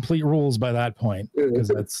more complete rules by that point, because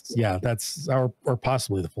that's our or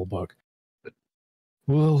possibly the full book.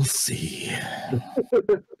 We'll see.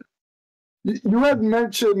 You had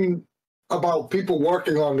mentioned about people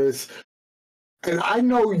working on this, and I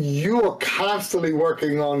know you are constantly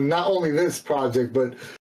working on not only this project but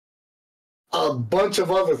a bunch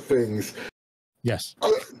of other things. Yes.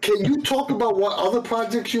 Can you talk about what other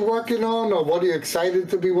projects you're working on, or what are you excited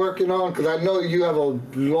to be working on? Because I know you have a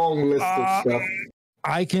long list of stuff.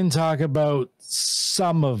 I can talk about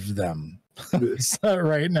some of them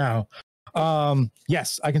right now.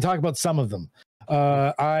 Yes, I can talk about some of them.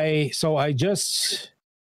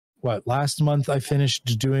 Last month I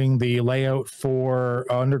finished doing the layout for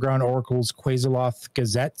Underground Oracle's Quasaloth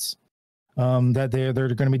Gazettes. That they're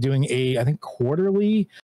going to be doing I think quarterly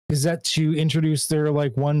Gazette to introduce their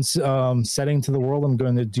one setting to the world. I'm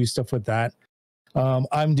going to do stuff with that.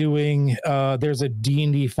 I'm doing there's a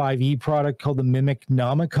D&D 5e product called the Mimic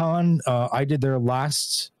Nomicon. I did their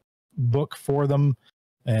last book for them,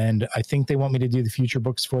 and I think they want me to do the future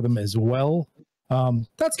books for them as well.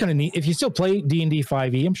 That's kind of neat. If you still play D&D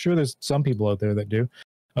 5e, I'm sure there's some people out there that do.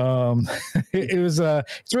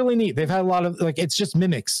 It's really neat. They've had a lot of it's just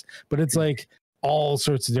mimics, but it's like all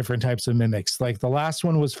sorts of different types of mimics. Like the last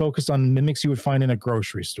one was focused on mimics you would find in a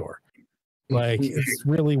grocery store. It's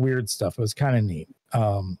really weird stuff. It was kind of neat.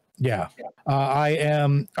 I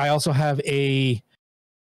also have I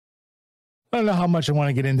don't know how much I want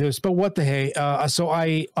to get into this, but what the hey. So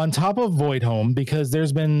on top of Voidhome, because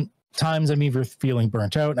there's been times I'm either feeling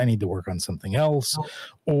burnt out, I need to work on something else,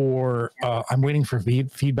 or I'm waiting for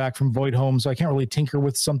feedback from Voidhome, so I can't really tinker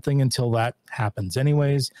with something until that happens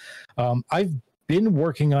anyways. I've been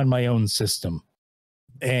working on my own system,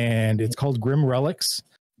 and it's called Grim Relics,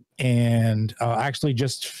 and actually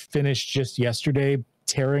just finished just yesterday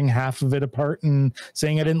tearing half of it apart and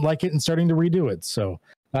saying I didn't like it and starting to redo it. So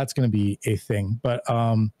that's going to be a thing, but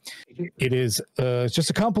it is just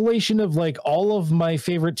a compilation of all of my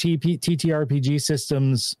favorite TTRPG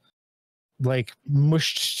systems,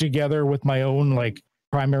 mushed together with my own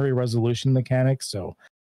primary resolution mechanics. So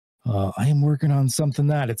I am working on something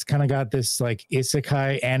that it's kind of got this like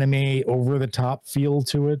isekai anime over the top feel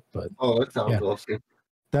to it, but oh, that sounds awesome.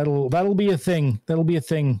 That'll be a thing. That'll be a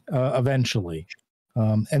thing eventually.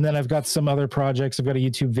 And then I've got some other projects. I've got a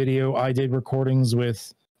YouTube video. I did recordings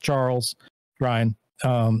with Charles, Ryan,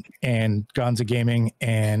 and Gonza Gaming,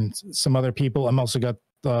 and some other people. I'm also got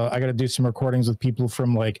I got to do some recordings with people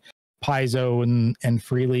from like Paizo and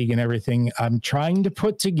Free League and everything. I'm trying to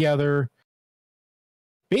put together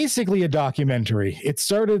basically a documentary. It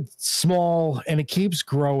started small and it keeps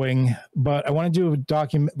growing, but I want to do a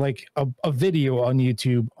document, like a video on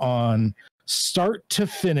YouTube on start to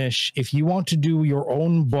finish. If you want to do your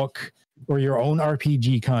own book or your own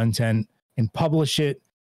RPG content and publish it,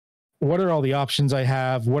 what are all the options I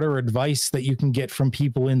have? What are advice that you can get from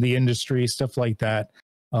people in the industry, stuff like that.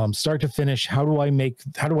 Start to finish. How do I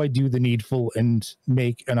do the needful and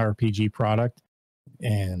make an RPG product?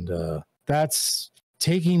 And that's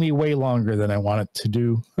taking me way longer than I want it to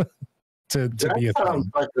do to be a sounds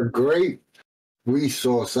thing. like a great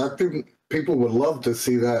resource. I think people would love to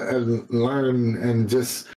see that and learn and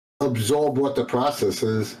just absorb what the process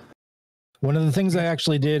is. One of the things I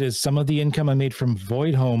actually did is some of the income I made from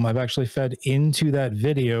Voidhome, I've actually fed into that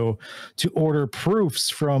video to order proofs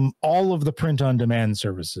from all of the print-on-demand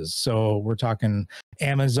services. So we're talking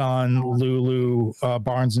Amazon, Lulu,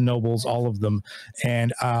 Barnes & Nobles, all of them.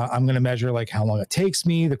 And I'm going to measure like how long it takes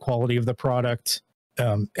me, the quality of the product,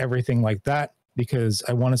 everything like that, because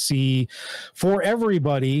I want to see for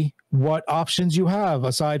everybody what options you have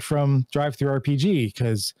aside from Drive-Thru RPG,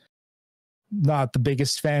 because not the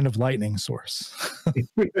biggest fan of Lightning Source.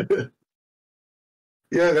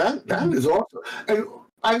 Yeah, that is awesome. And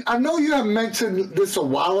I know you have mentioned this a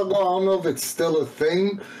while ago. I don't know if it's still a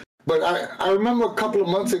thing, but I remember a couple of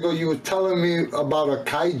months ago you were telling me about a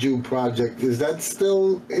kaiju project. Is that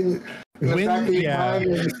still in the back of your mind?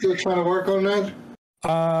 Are you still trying to work on that?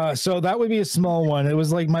 So that would be a small one. It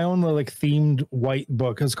was like my own like themed white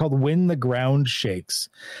book. It was called When the Ground Shakes.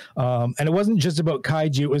 And it wasn't just about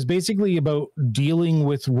kaiju. It was basically about dealing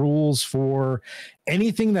with rules for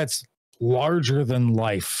anything that's larger than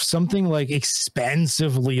life, something like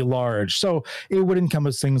expansively large. So it would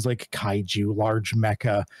encompass things like kaiju, large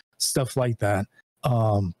mecha, stuff like that.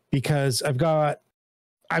 Because I've got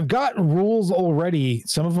rules already,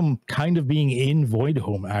 some of them kind of being in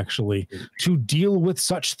Voidhome, actually, to deal with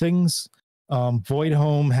such things.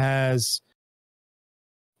 Voidhome has,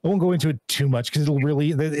 I won't go into it too much because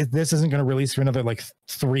this isn't going to release for another like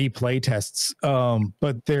 3 play tests.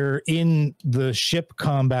 But they're in the ship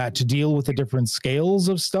combat to deal with the different scales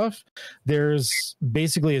of stuff. There's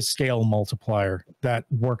basically a scale multiplier that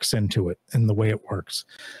works into it and the way it works.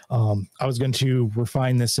 I was going to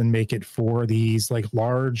refine this and make it for these like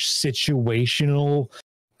large situational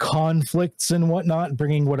conflicts and whatnot,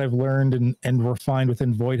 bringing what I've learned and refined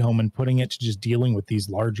within Voidhome and putting it to just dealing with these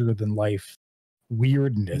larger than life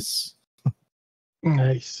weirdness.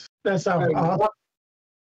 Nice. That sounds awesome.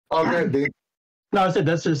 Okay, No, I said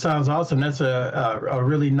that just sounds awesome. That's a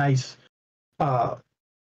really nice, a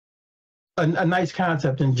nice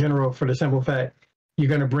concept in general. For the simple fact you're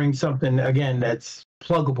going to bring something again that's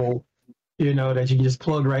pluggable, that you can just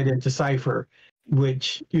plug right into Cypher.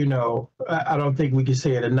 Which I don't think we can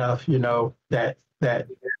say it enough. That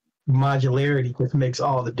modularity just makes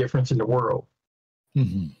all the difference in the world.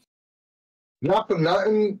 Mm-hmm. Not for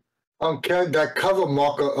nothing, Ken, that cover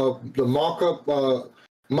mock-up of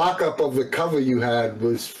the cover you had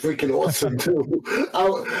was freaking awesome too.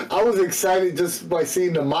 I was excited just by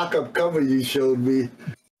seeing the mock-up cover you showed me.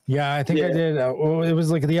 Yeah, I think I did. It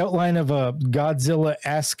was like the outline of a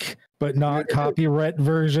Godzilla-esque but not copyright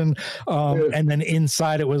version. And then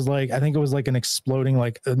inside it was like, I think it was like an exploding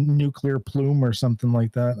like a nuclear plume or something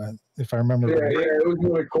like that, if I remember right. Yeah, it was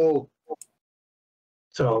really cool.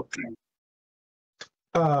 So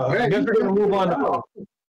I guess we're going to move on.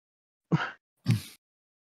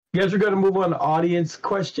 Guess we're going to move on to audience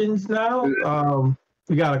questions now.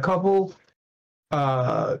 We got a couple.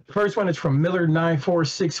 First one is from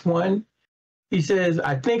Miller9461. He says,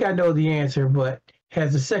 I think I know the answer, but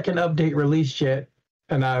has the second update released yet?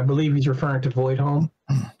 And I believe he's referring to Voidhome.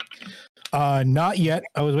 Not yet.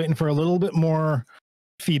 I was waiting for a little bit more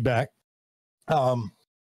feedback. The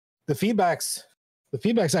feedback's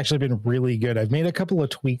actually been really good. I've made a couple of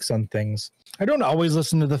tweaks on things. I don't always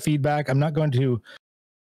listen to the feedback. I'm not going to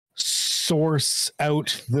source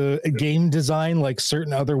out the game design like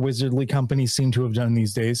certain other wizardly companies seem to have done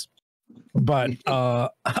these days. But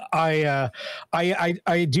I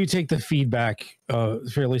do take the feedback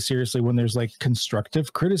fairly seriously when there's like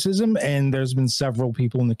constructive criticism, and there's been several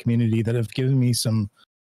people in the community that have given me some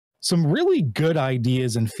some really good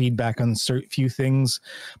ideas and feedback on few things,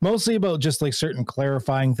 mostly about just like certain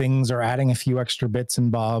clarifying things or adding a few extra bits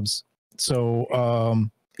and bobs. So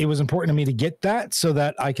it was important to me to get that so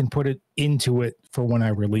that I can put it into it for when I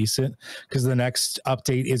release it, because the next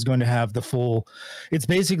update is going to have the full, it's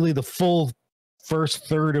basically the full first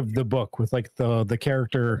third of the book with like the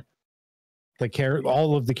character,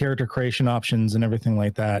 all of the character creation options and everything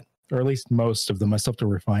like that, or at least most of them. I still have to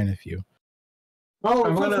refine a few.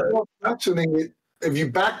 Oh, mentioning it, if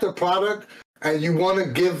you back the product and you want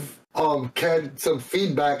to give Ken some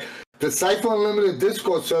feedback, the Cypher Unlimited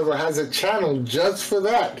Discord server has a channel just for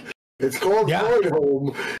that. It's called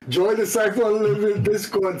Voidhome. Join the Cypher Unlimited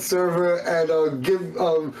Discord server and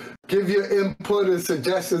give your input and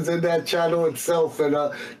suggestions in that channel itself, and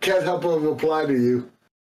Qedhup will reply to you.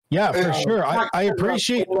 Yeah, for sure. I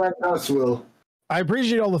appreciate. Will. I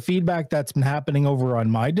appreciate all the feedback that's been happening over on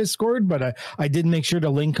my Discord, but I did make sure to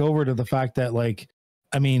link over to the fact that, like,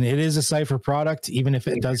 I mean, it is a Cypher product, even if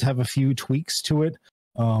it does have a few tweaks to it.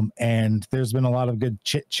 And there's been a lot of good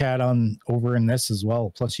chit chat over in this as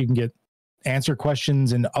well. Plus, you can answer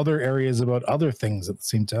questions in other areas about other things at the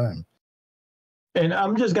same time. And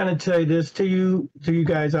I'm just gonna tell you this to you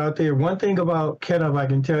guys out there. One thing about Qedhup, I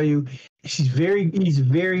can tell you, he's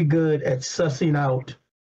very good at sussing out,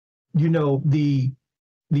 you know, the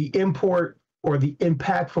import or the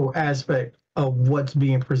impactful aspect of what's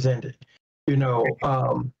being presented. You know,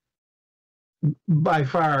 by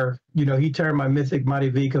far, you know, he turned my Mythic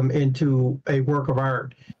Mighty Vicum into a work of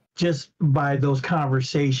art just by those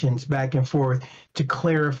conversations back and forth to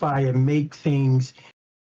clarify and make things,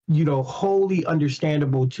 you know, wholly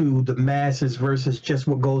understandable to the masses versus just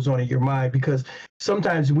what goes on in your mind. Because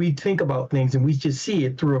sometimes we think about things and we just see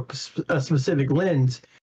it through a specific lens,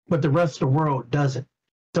 but the rest of the world doesn't.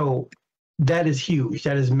 So that is huge.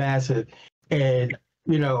 That is massive. And,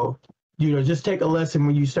 you know, just take a lesson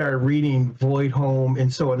when you start reading Voidhome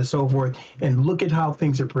and so on and so forth, and look at how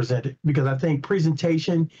things are presented. Because I think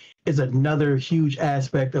presentation is another huge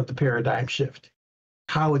aspect of the paradigm shift,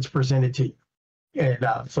 how it's presented to you. And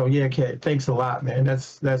so, yeah, Ked, thanks a lot, man.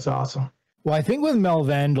 That's awesome. Well, I think with Mel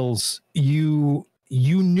Vandals, you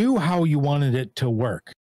knew how you wanted it to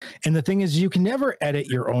work. And the thing is, you can never edit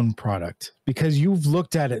your own product because you've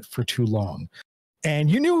looked at it for too long. And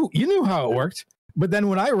you knew how it worked. But then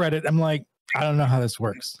when I read it, I'm like, I don't know how this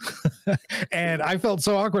works. And I felt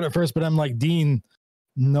so awkward at first, but I'm like, Dean,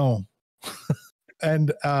 no.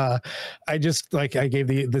 And I just, like, I gave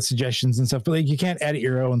the suggestions and stuff, but like, you can't edit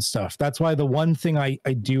your own stuff. That's why the one thing I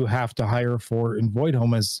do have to hire for in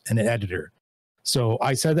Voidhome is an editor. So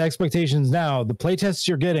I set the expectations now. The playtests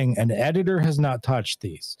you're getting, an editor has not touched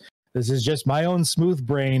these. This is just my own smooth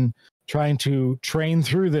brain trying to train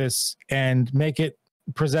through this and make it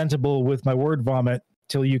presentable with my word vomit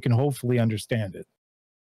till you can hopefully understand it.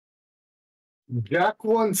 Jack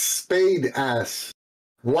One Spade asks,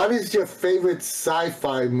 what is your favorite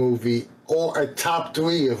sci-fi movie, or a top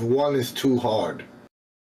 3 if one is too hard?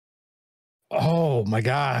 Oh my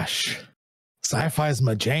gosh. Sci-fi is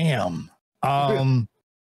my jam.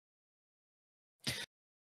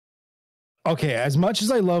 Okay, as much as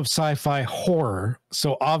I love sci-fi horror,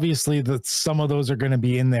 so obviously some of those are going to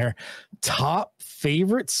be in there. Top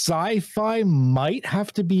favorite sci-fi might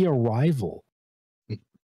have to be Arrival.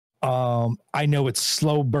 I know it's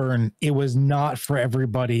slow burn. It was not for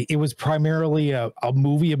everybody. It was primarily a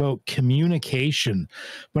movie about communication.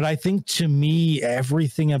 But I think, to me,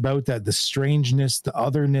 everything about that, the strangeness, the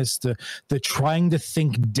otherness, the trying to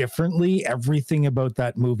think differently, everything about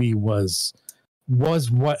that movie was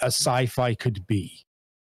what a sci-fi could be.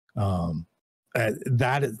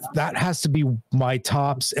 That has to be my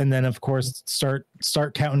tops, and then of course start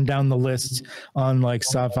counting down the list on like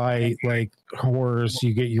sci-fi, like horrors.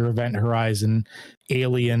 You get your Event Horizon,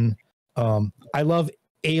 Alien. I love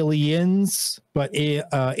Aliens, but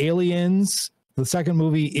Aliens, the second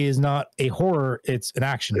movie, is not a horror; it's an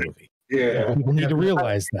action movie. Yeah, people need to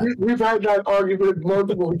realize that. We've had that argument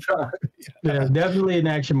multiple times. Yeah, definitely an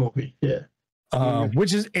action movie. Yeah.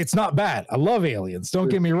 Which is, it's not bad. I love Aliens. Don't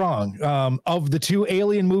get me wrong. Of the 2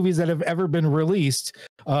 Alien movies that have ever been released,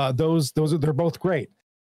 they're both great,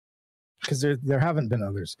 because there haven't been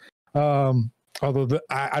others. Although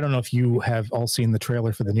I don't know if you have all seen the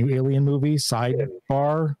trailer for the new Alien movie,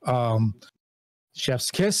 Sidebar, Chef's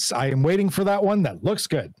Kiss. I am waiting for that one. That looks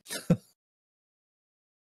good.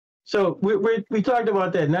 So we talked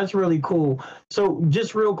about that, and that's really cool. So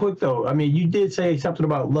just real quick though, I mean, you did say something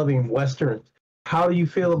about loving Westerns. How do you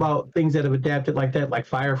feel about things that have adapted like that, like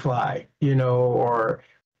Firefly, you know, or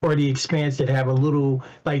The Expanse, that have a little,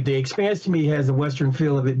 like The Expanse to me has a Western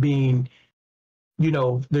feel of it being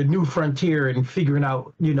the new frontier and figuring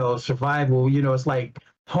out, survival. It's like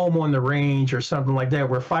Home on the Range or something like that,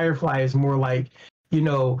 where Firefly is more like, the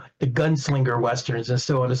gunslinger westerns and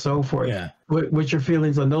so on and so forth. Yeah. What's your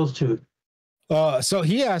feelings on those two? So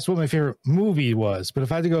he asked what my favorite movie was, but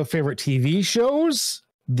if I had to go favorite TV shows,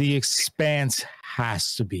 The Expanse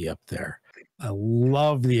has to be up there. I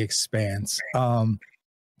love The Expanse.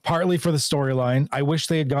 Partly for the storyline. I wish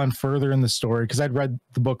they had gone further in the story because I'd read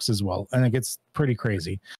the books as well, and it gets pretty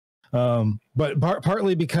crazy. But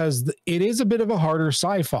partly because it is a bit of a harder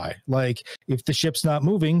sci-fi. Like, if the ship's not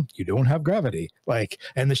moving, you don't have gravity. Like,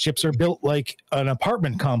 and the ships are built like an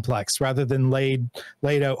apartment complex rather than laid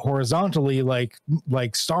out horizontally like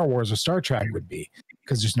Star Wars or Star Trek would be,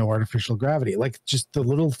 because there's no artificial gravity. Like, just the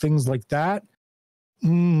little things like that.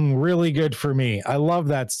 Really good for me. I love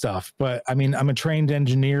that stuff. But I mean, I'm a trained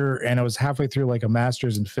engineer and I was halfway through like a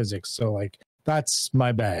master's in physics. So like, that's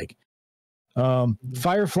my bag.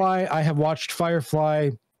 Firefly, I have watched Firefly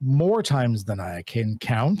more times than I can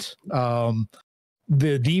count. The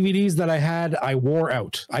DVDs that I had, I wore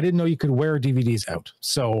out. I didn't know you could wear DVDs out.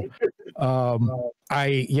 So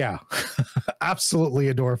I absolutely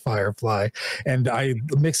adore Firefly. And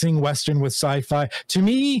mixing Western with sci-fi. To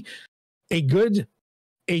me, a good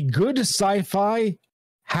sci-fi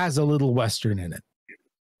has a little Western in it.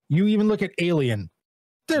 You even look at Alien.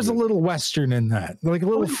 There's a little Western in that, like a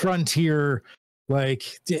little frontier. Like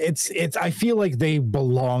it's. I feel like they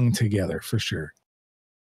belong together for sure.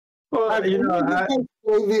 Well, I play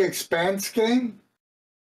the Expanse game.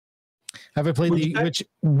 Have I played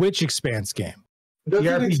which Expanse game? Does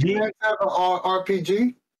The the RPG? Expanse have an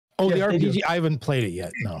RPG? Oh, Yes, the they do. RPG. I haven't played it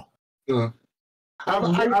yet. No.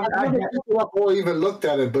 I've never picked it up or even looked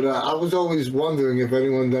at it, but I was always wondering if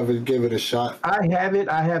anyone ever gave it a shot. I have it.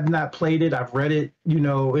 I have not played it. I've read it.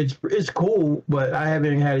 It's cool, but I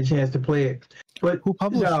haven't had a chance to play it. But Who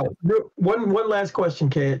published it? One last question,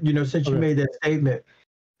 Kat. Since you made that statement,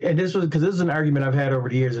 and this is an argument I've had over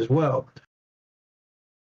the years as well.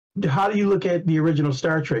 How do you look at the original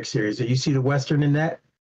Star Trek series? Do you see the Western in that?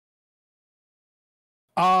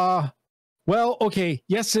 Well, okay,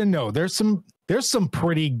 yes and no. There's some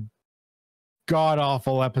pretty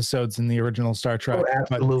god-awful episodes in the original Star Trek. Oh, but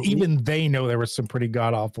absolutely. even they know there were some pretty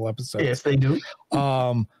god-awful episodes. Yes, they do.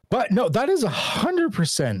 But no, that is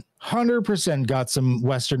 100% got some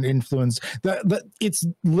Western influence. That it's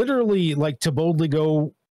literally like to boldly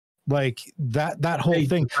go like that whole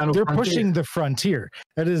thing. They're pushing the frontier.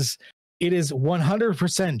 It is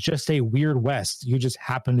 100% just a weird West. You just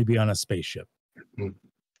happen to be on a spaceship.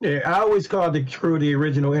 Yeah, I always called the crew of the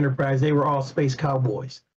original Enterprise. They were all space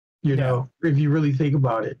cowboys. If you really think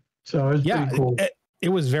about it. So it's pretty cool. It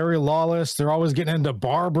was very lawless. They're always getting into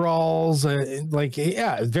bar brawls.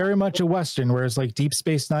 Very much a Western, whereas like Deep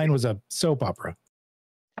Space Nine was a soap opera.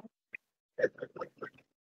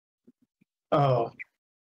 And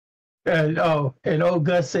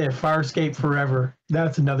Gus said Farscape Forever.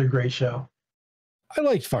 That's another great show. I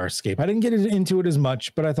liked Farscape. I didn't get into it as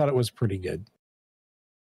much, but I thought it was pretty good.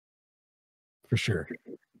 For sure.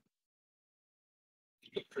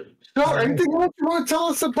 So, anything else you want to tell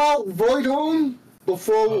us about Voidhome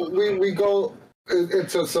before we go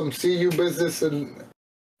into some CU business? And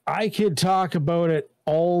I could talk about it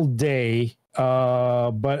all day,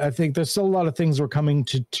 but I think there's still a lot of things we're coming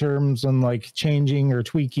to terms on, like changing or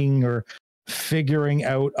tweaking or figuring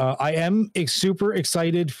out. I am super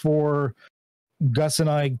excited for Gus and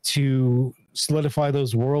I to solidify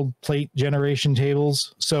those world plate generation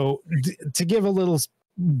tables. So to give a little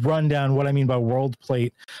rundown what I mean by world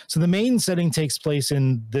plate. So the main setting takes place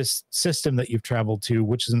in this system that you've traveled to,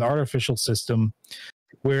 which is an artificial system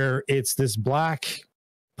where it's this black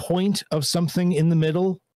point of something in the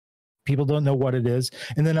middle. People don't know what it is.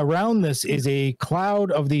 And then around this is a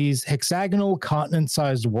cloud of these hexagonal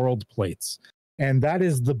continent-sized world plates. And that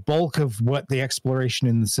is the bulk of what the exploration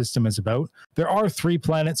in the system is about. There are 3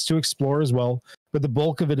 planets to explore as well, but the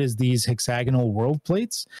bulk of it is these hexagonal world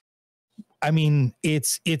plates. I mean,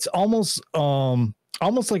 it's almost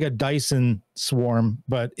like a Dyson swarm,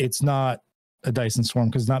 but it's not a Dyson swarm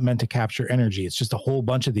because it's not meant to capture energy. It's just a whole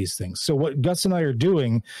bunch of these things. So what Gus and I are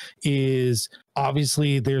doing is,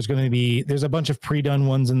 obviously there's a bunch of pre-done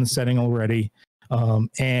ones in the setting already.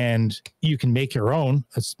 And you can make your own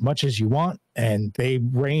as much as you want, and they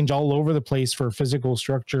range all over the place for physical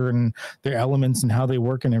structure and their elements and how they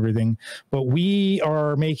work and everything. But we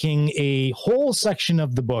are making a whole section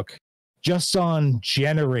of the book just on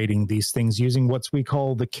generating these things using what we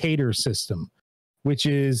call the Cater system, which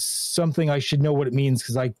is something I should know what it means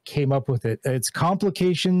because I came up with it. It's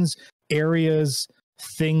complications, areas,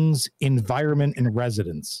 things, environment, and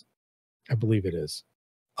residence. I believe it is.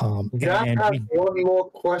 Jack and has one more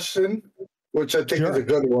question, which I think is a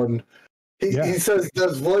good one. He says,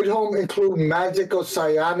 does Voidhome include magic or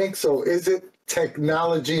psionics, or is it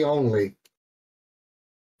technology only?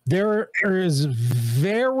 There is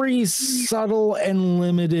very subtle and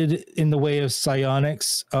limited in the way of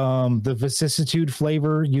psionics. The vicissitude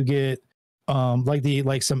flavor, you get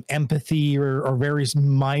like some empathy or very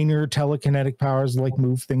minor telekinetic powers, like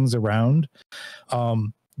move things around.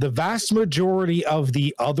 The vast majority of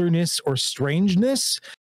the otherness or strangeness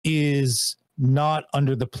is not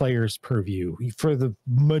under the player's purview. For the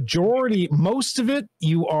majority, most of it,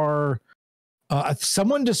 you are.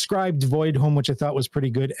 Someone described Voidhome, which I thought was pretty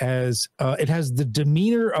good, as it has the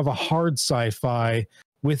demeanor of a hard sci-fi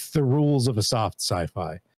with the rules of a soft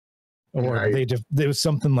sci-fi, or there was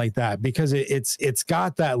something like that, because it's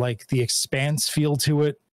got that like the Expanse feel to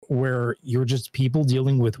it, where you're just people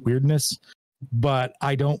dealing with weirdness, but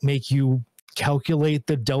I don't make you calculate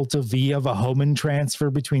the delta V of a Homan transfer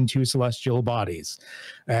between two celestial bodies.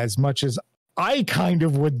 As much as I kind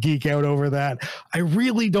of would geek out over that, I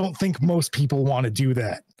really don't think most people want to do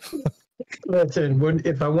that. Listen,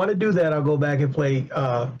 if I want to do that, I'll go back and play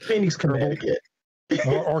Phoenix Command again.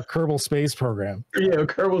 or Kerbal Space Program. Yeah,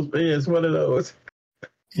 Kerbal Space, one of those.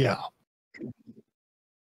 Yeah.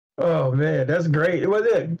 Oh man, that's great. Well,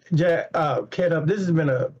 Jack, Qedhup, this has been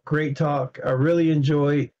a great talk. I really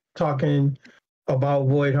enjoyed talking about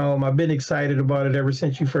Voidhome. I've been excited about it ever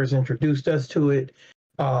since you first introduced us to it.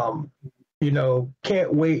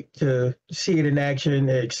 Can't wait to see it in action,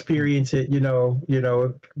 experience it.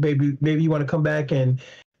 Maybe you want to come back and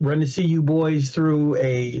run the CU boys through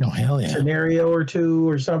a scenario or two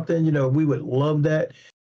or something. We would love that.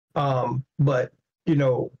 But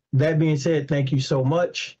that being said, thank you so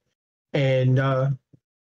much, and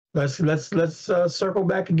let's circle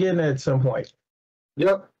back again at some point.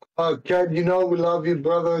 Yep. Ken, we love you,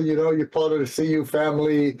 brother. You're part of the CU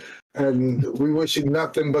family, and we wish you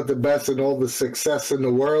nothing but the best and all the success in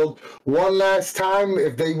the world. One last time,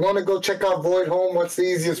 if they want to go check out Voidhome, what's the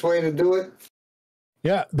easiest way to do it?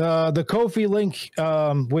 Yeah, the Ko-fi link,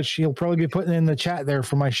 which you'll probably be putting in the chat there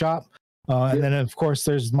for my shop. And then, of course,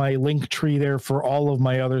 there's my link tree there for all of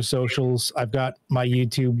my other socials. I've got my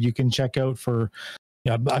YouTube you can check out for...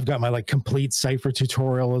 Yeah, I've got my complete Cypher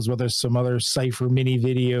tutorial, as well as some other Cypher mini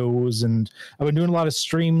videos, and I've been doing a lot of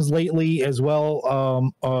streams lately as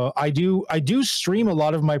well. I do stream a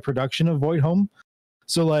lot of my production of Voidhome.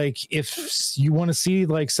 So if you want to see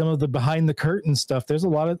some of the behind the curtain stuff, there's a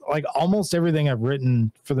lot of almost everything I've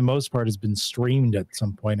written for the most part has been streamed at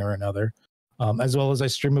some point or another. As well as I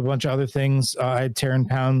stream a bunch of other things. I had Terran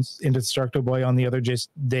Pounds into Destructo Boy on the other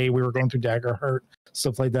day. We were going through Dagger Heart,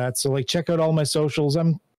 stuff like that. So check out all my socials.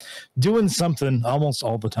 I'm doing something almost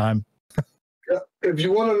all the time. If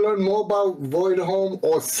you want to learn more about Voidhome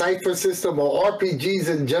or Cypher System or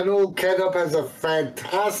RPGs in general, Qedhup has a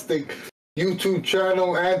fantastic YouTube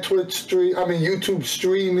channel and YouTube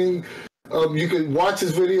streaming. You can watch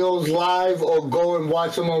his videos live or go and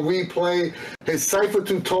watch them on replay. His Cypher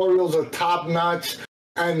tutorials are top notch,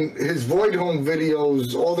 and his Voidhome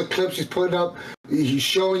videos, all the clips he's putting up, he's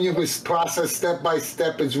showing you his process step by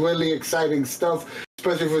step. It's really exciting stuff,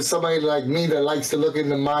 especially for somebody like me that likes to look in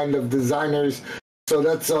the mind of designers. So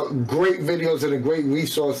that's great videos and a great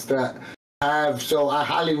resource that I have. So I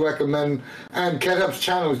highly recommend. And Qedhup's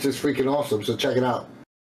channel is just freaking awesome. So check it out.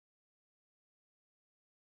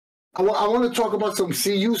 I want to talk about some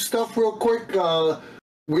CU stuff real quick.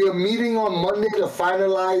 We are meeting on Monday to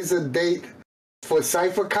finalize a date for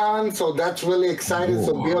CypherCon, so that's really exciting.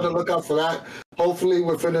 So be on the lookout for that. Hopefully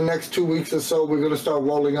within the next 2 weeks or so, we're going to start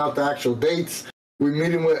rolling out the actual dates. We're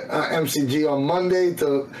meeting with MCG on Monday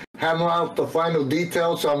to hammer out the final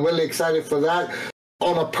details, so I'm really excited for that.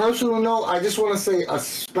 On a personal note, I just want to say I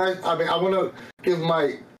want to give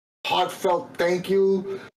my heartfelt thank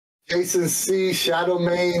you Jason C, Shadow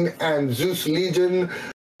Main, and Zeus Legion.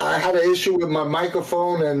 I had an issue with my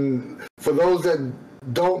microphone, and for those that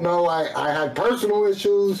don't know, I had personal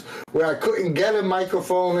issues where I couldn't get a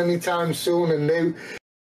microphone anytime soon, and they,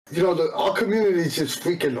 our community is just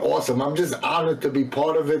freaking awesome. I'm just honored to be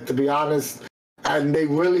part of it, to be honest. And they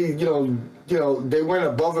really, they went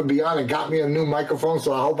above and beyond and got me a new microphone,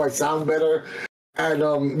 so I hope I sound better. And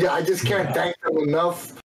I just can't thank them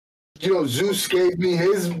enough. Zeus gave me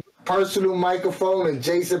his personal microphone, and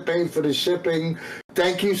Jason paid for the shipping.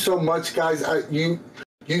 Thank you so much, guys. You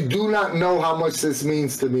do not know how much this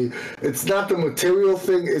means to me. It's not the material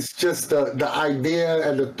thing. It's just the idea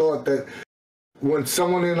and the thought that when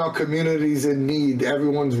someone in our community is in need,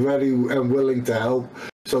 everyone's ready and willing to help.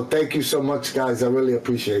 So thank you so much, guys. I really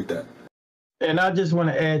appreciate that. And I just want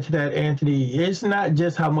to add to that, Anthony. It's not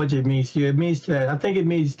just how much it means to you. It means to that. I think it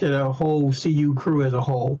means to the whole CU crew as a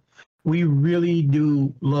whole. We really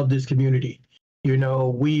do love this community. You know,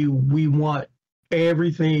 we want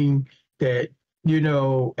everything that, you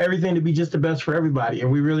know, everything to be just the best for everybody,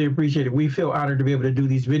 and we really appreciate it. We feel honored to be able to do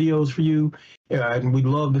these videos for you, and we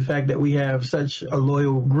love the fact that we have such a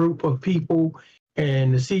loyal group of people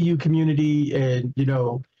and the CU community, and you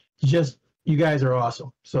know, just you guys are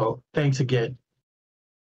awesome. So thanks again.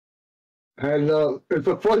 And it's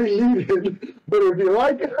a funny lead-in, but if you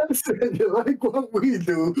like us and you like what we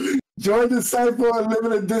do, join the Cypher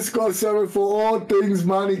Unlimited Discord server for all things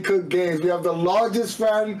Monty Cook games. We have the largest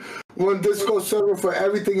fan-run Discord server for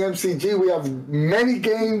everything MCG. We have many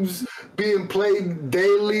games being played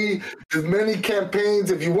daily. There's many campaigns.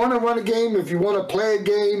 If you want to run a game, if you want to play a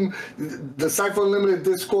game, the Cypher Unlimited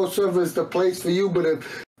Discord server is the place for you. But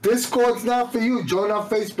if Discord's not for you, join our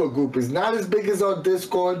Facebook group. It's not as big as our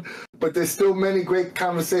Discord, but there's still many great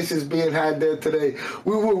conversations being had there today.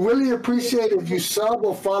 We would really appreciate if you sub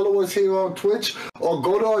or follow us here on Twitch, or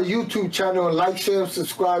go to our YouTube channel and like, share, and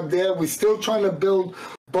subscribe there. We're still trying to build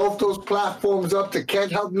both those platforms up to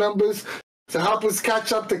Qedhup numbers to help us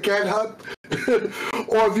catch up to Qedhup.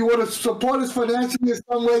 Or if you want to support us financially in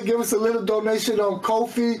some way, give us a little donation on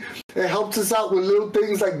Ko-fi. It helps us out with little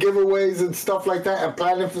things like giveaways and stuff like that, and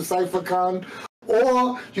planning for CypherCon.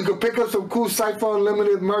 Or you can pick up some cool Cypher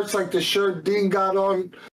Unlimited merch like the shirt Dean got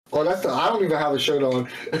on. Oh, I don't even have a shirt on.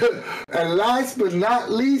 And last but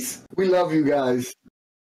not least, we love you guys.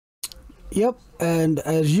 Yep, and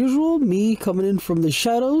as usual, me coming in from the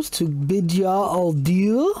shadows to bid y'all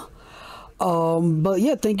adieu. But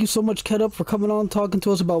yeah, thank you so much, Qedhup, for coming on, talking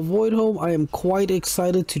to us about Voidhome. I am quite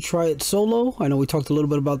excited to try it solo. I know we talked a little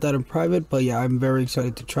bit about that in private, but yeah, I'm very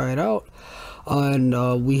excited to try it out.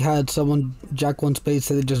 And we had someone, Jack One Spade,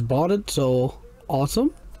 said they just bought it, so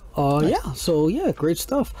awesome. Nice. Yeah, so yeah, great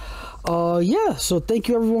stuff. Yeah, so thank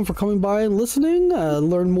you everyone for coming by and listening.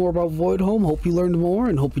 Learn more about Voidhome. Hope you learned more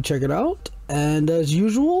and hope you check it out. And as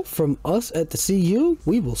usual, from us at the CU,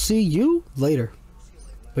 we will see you later.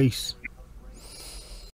 Peace.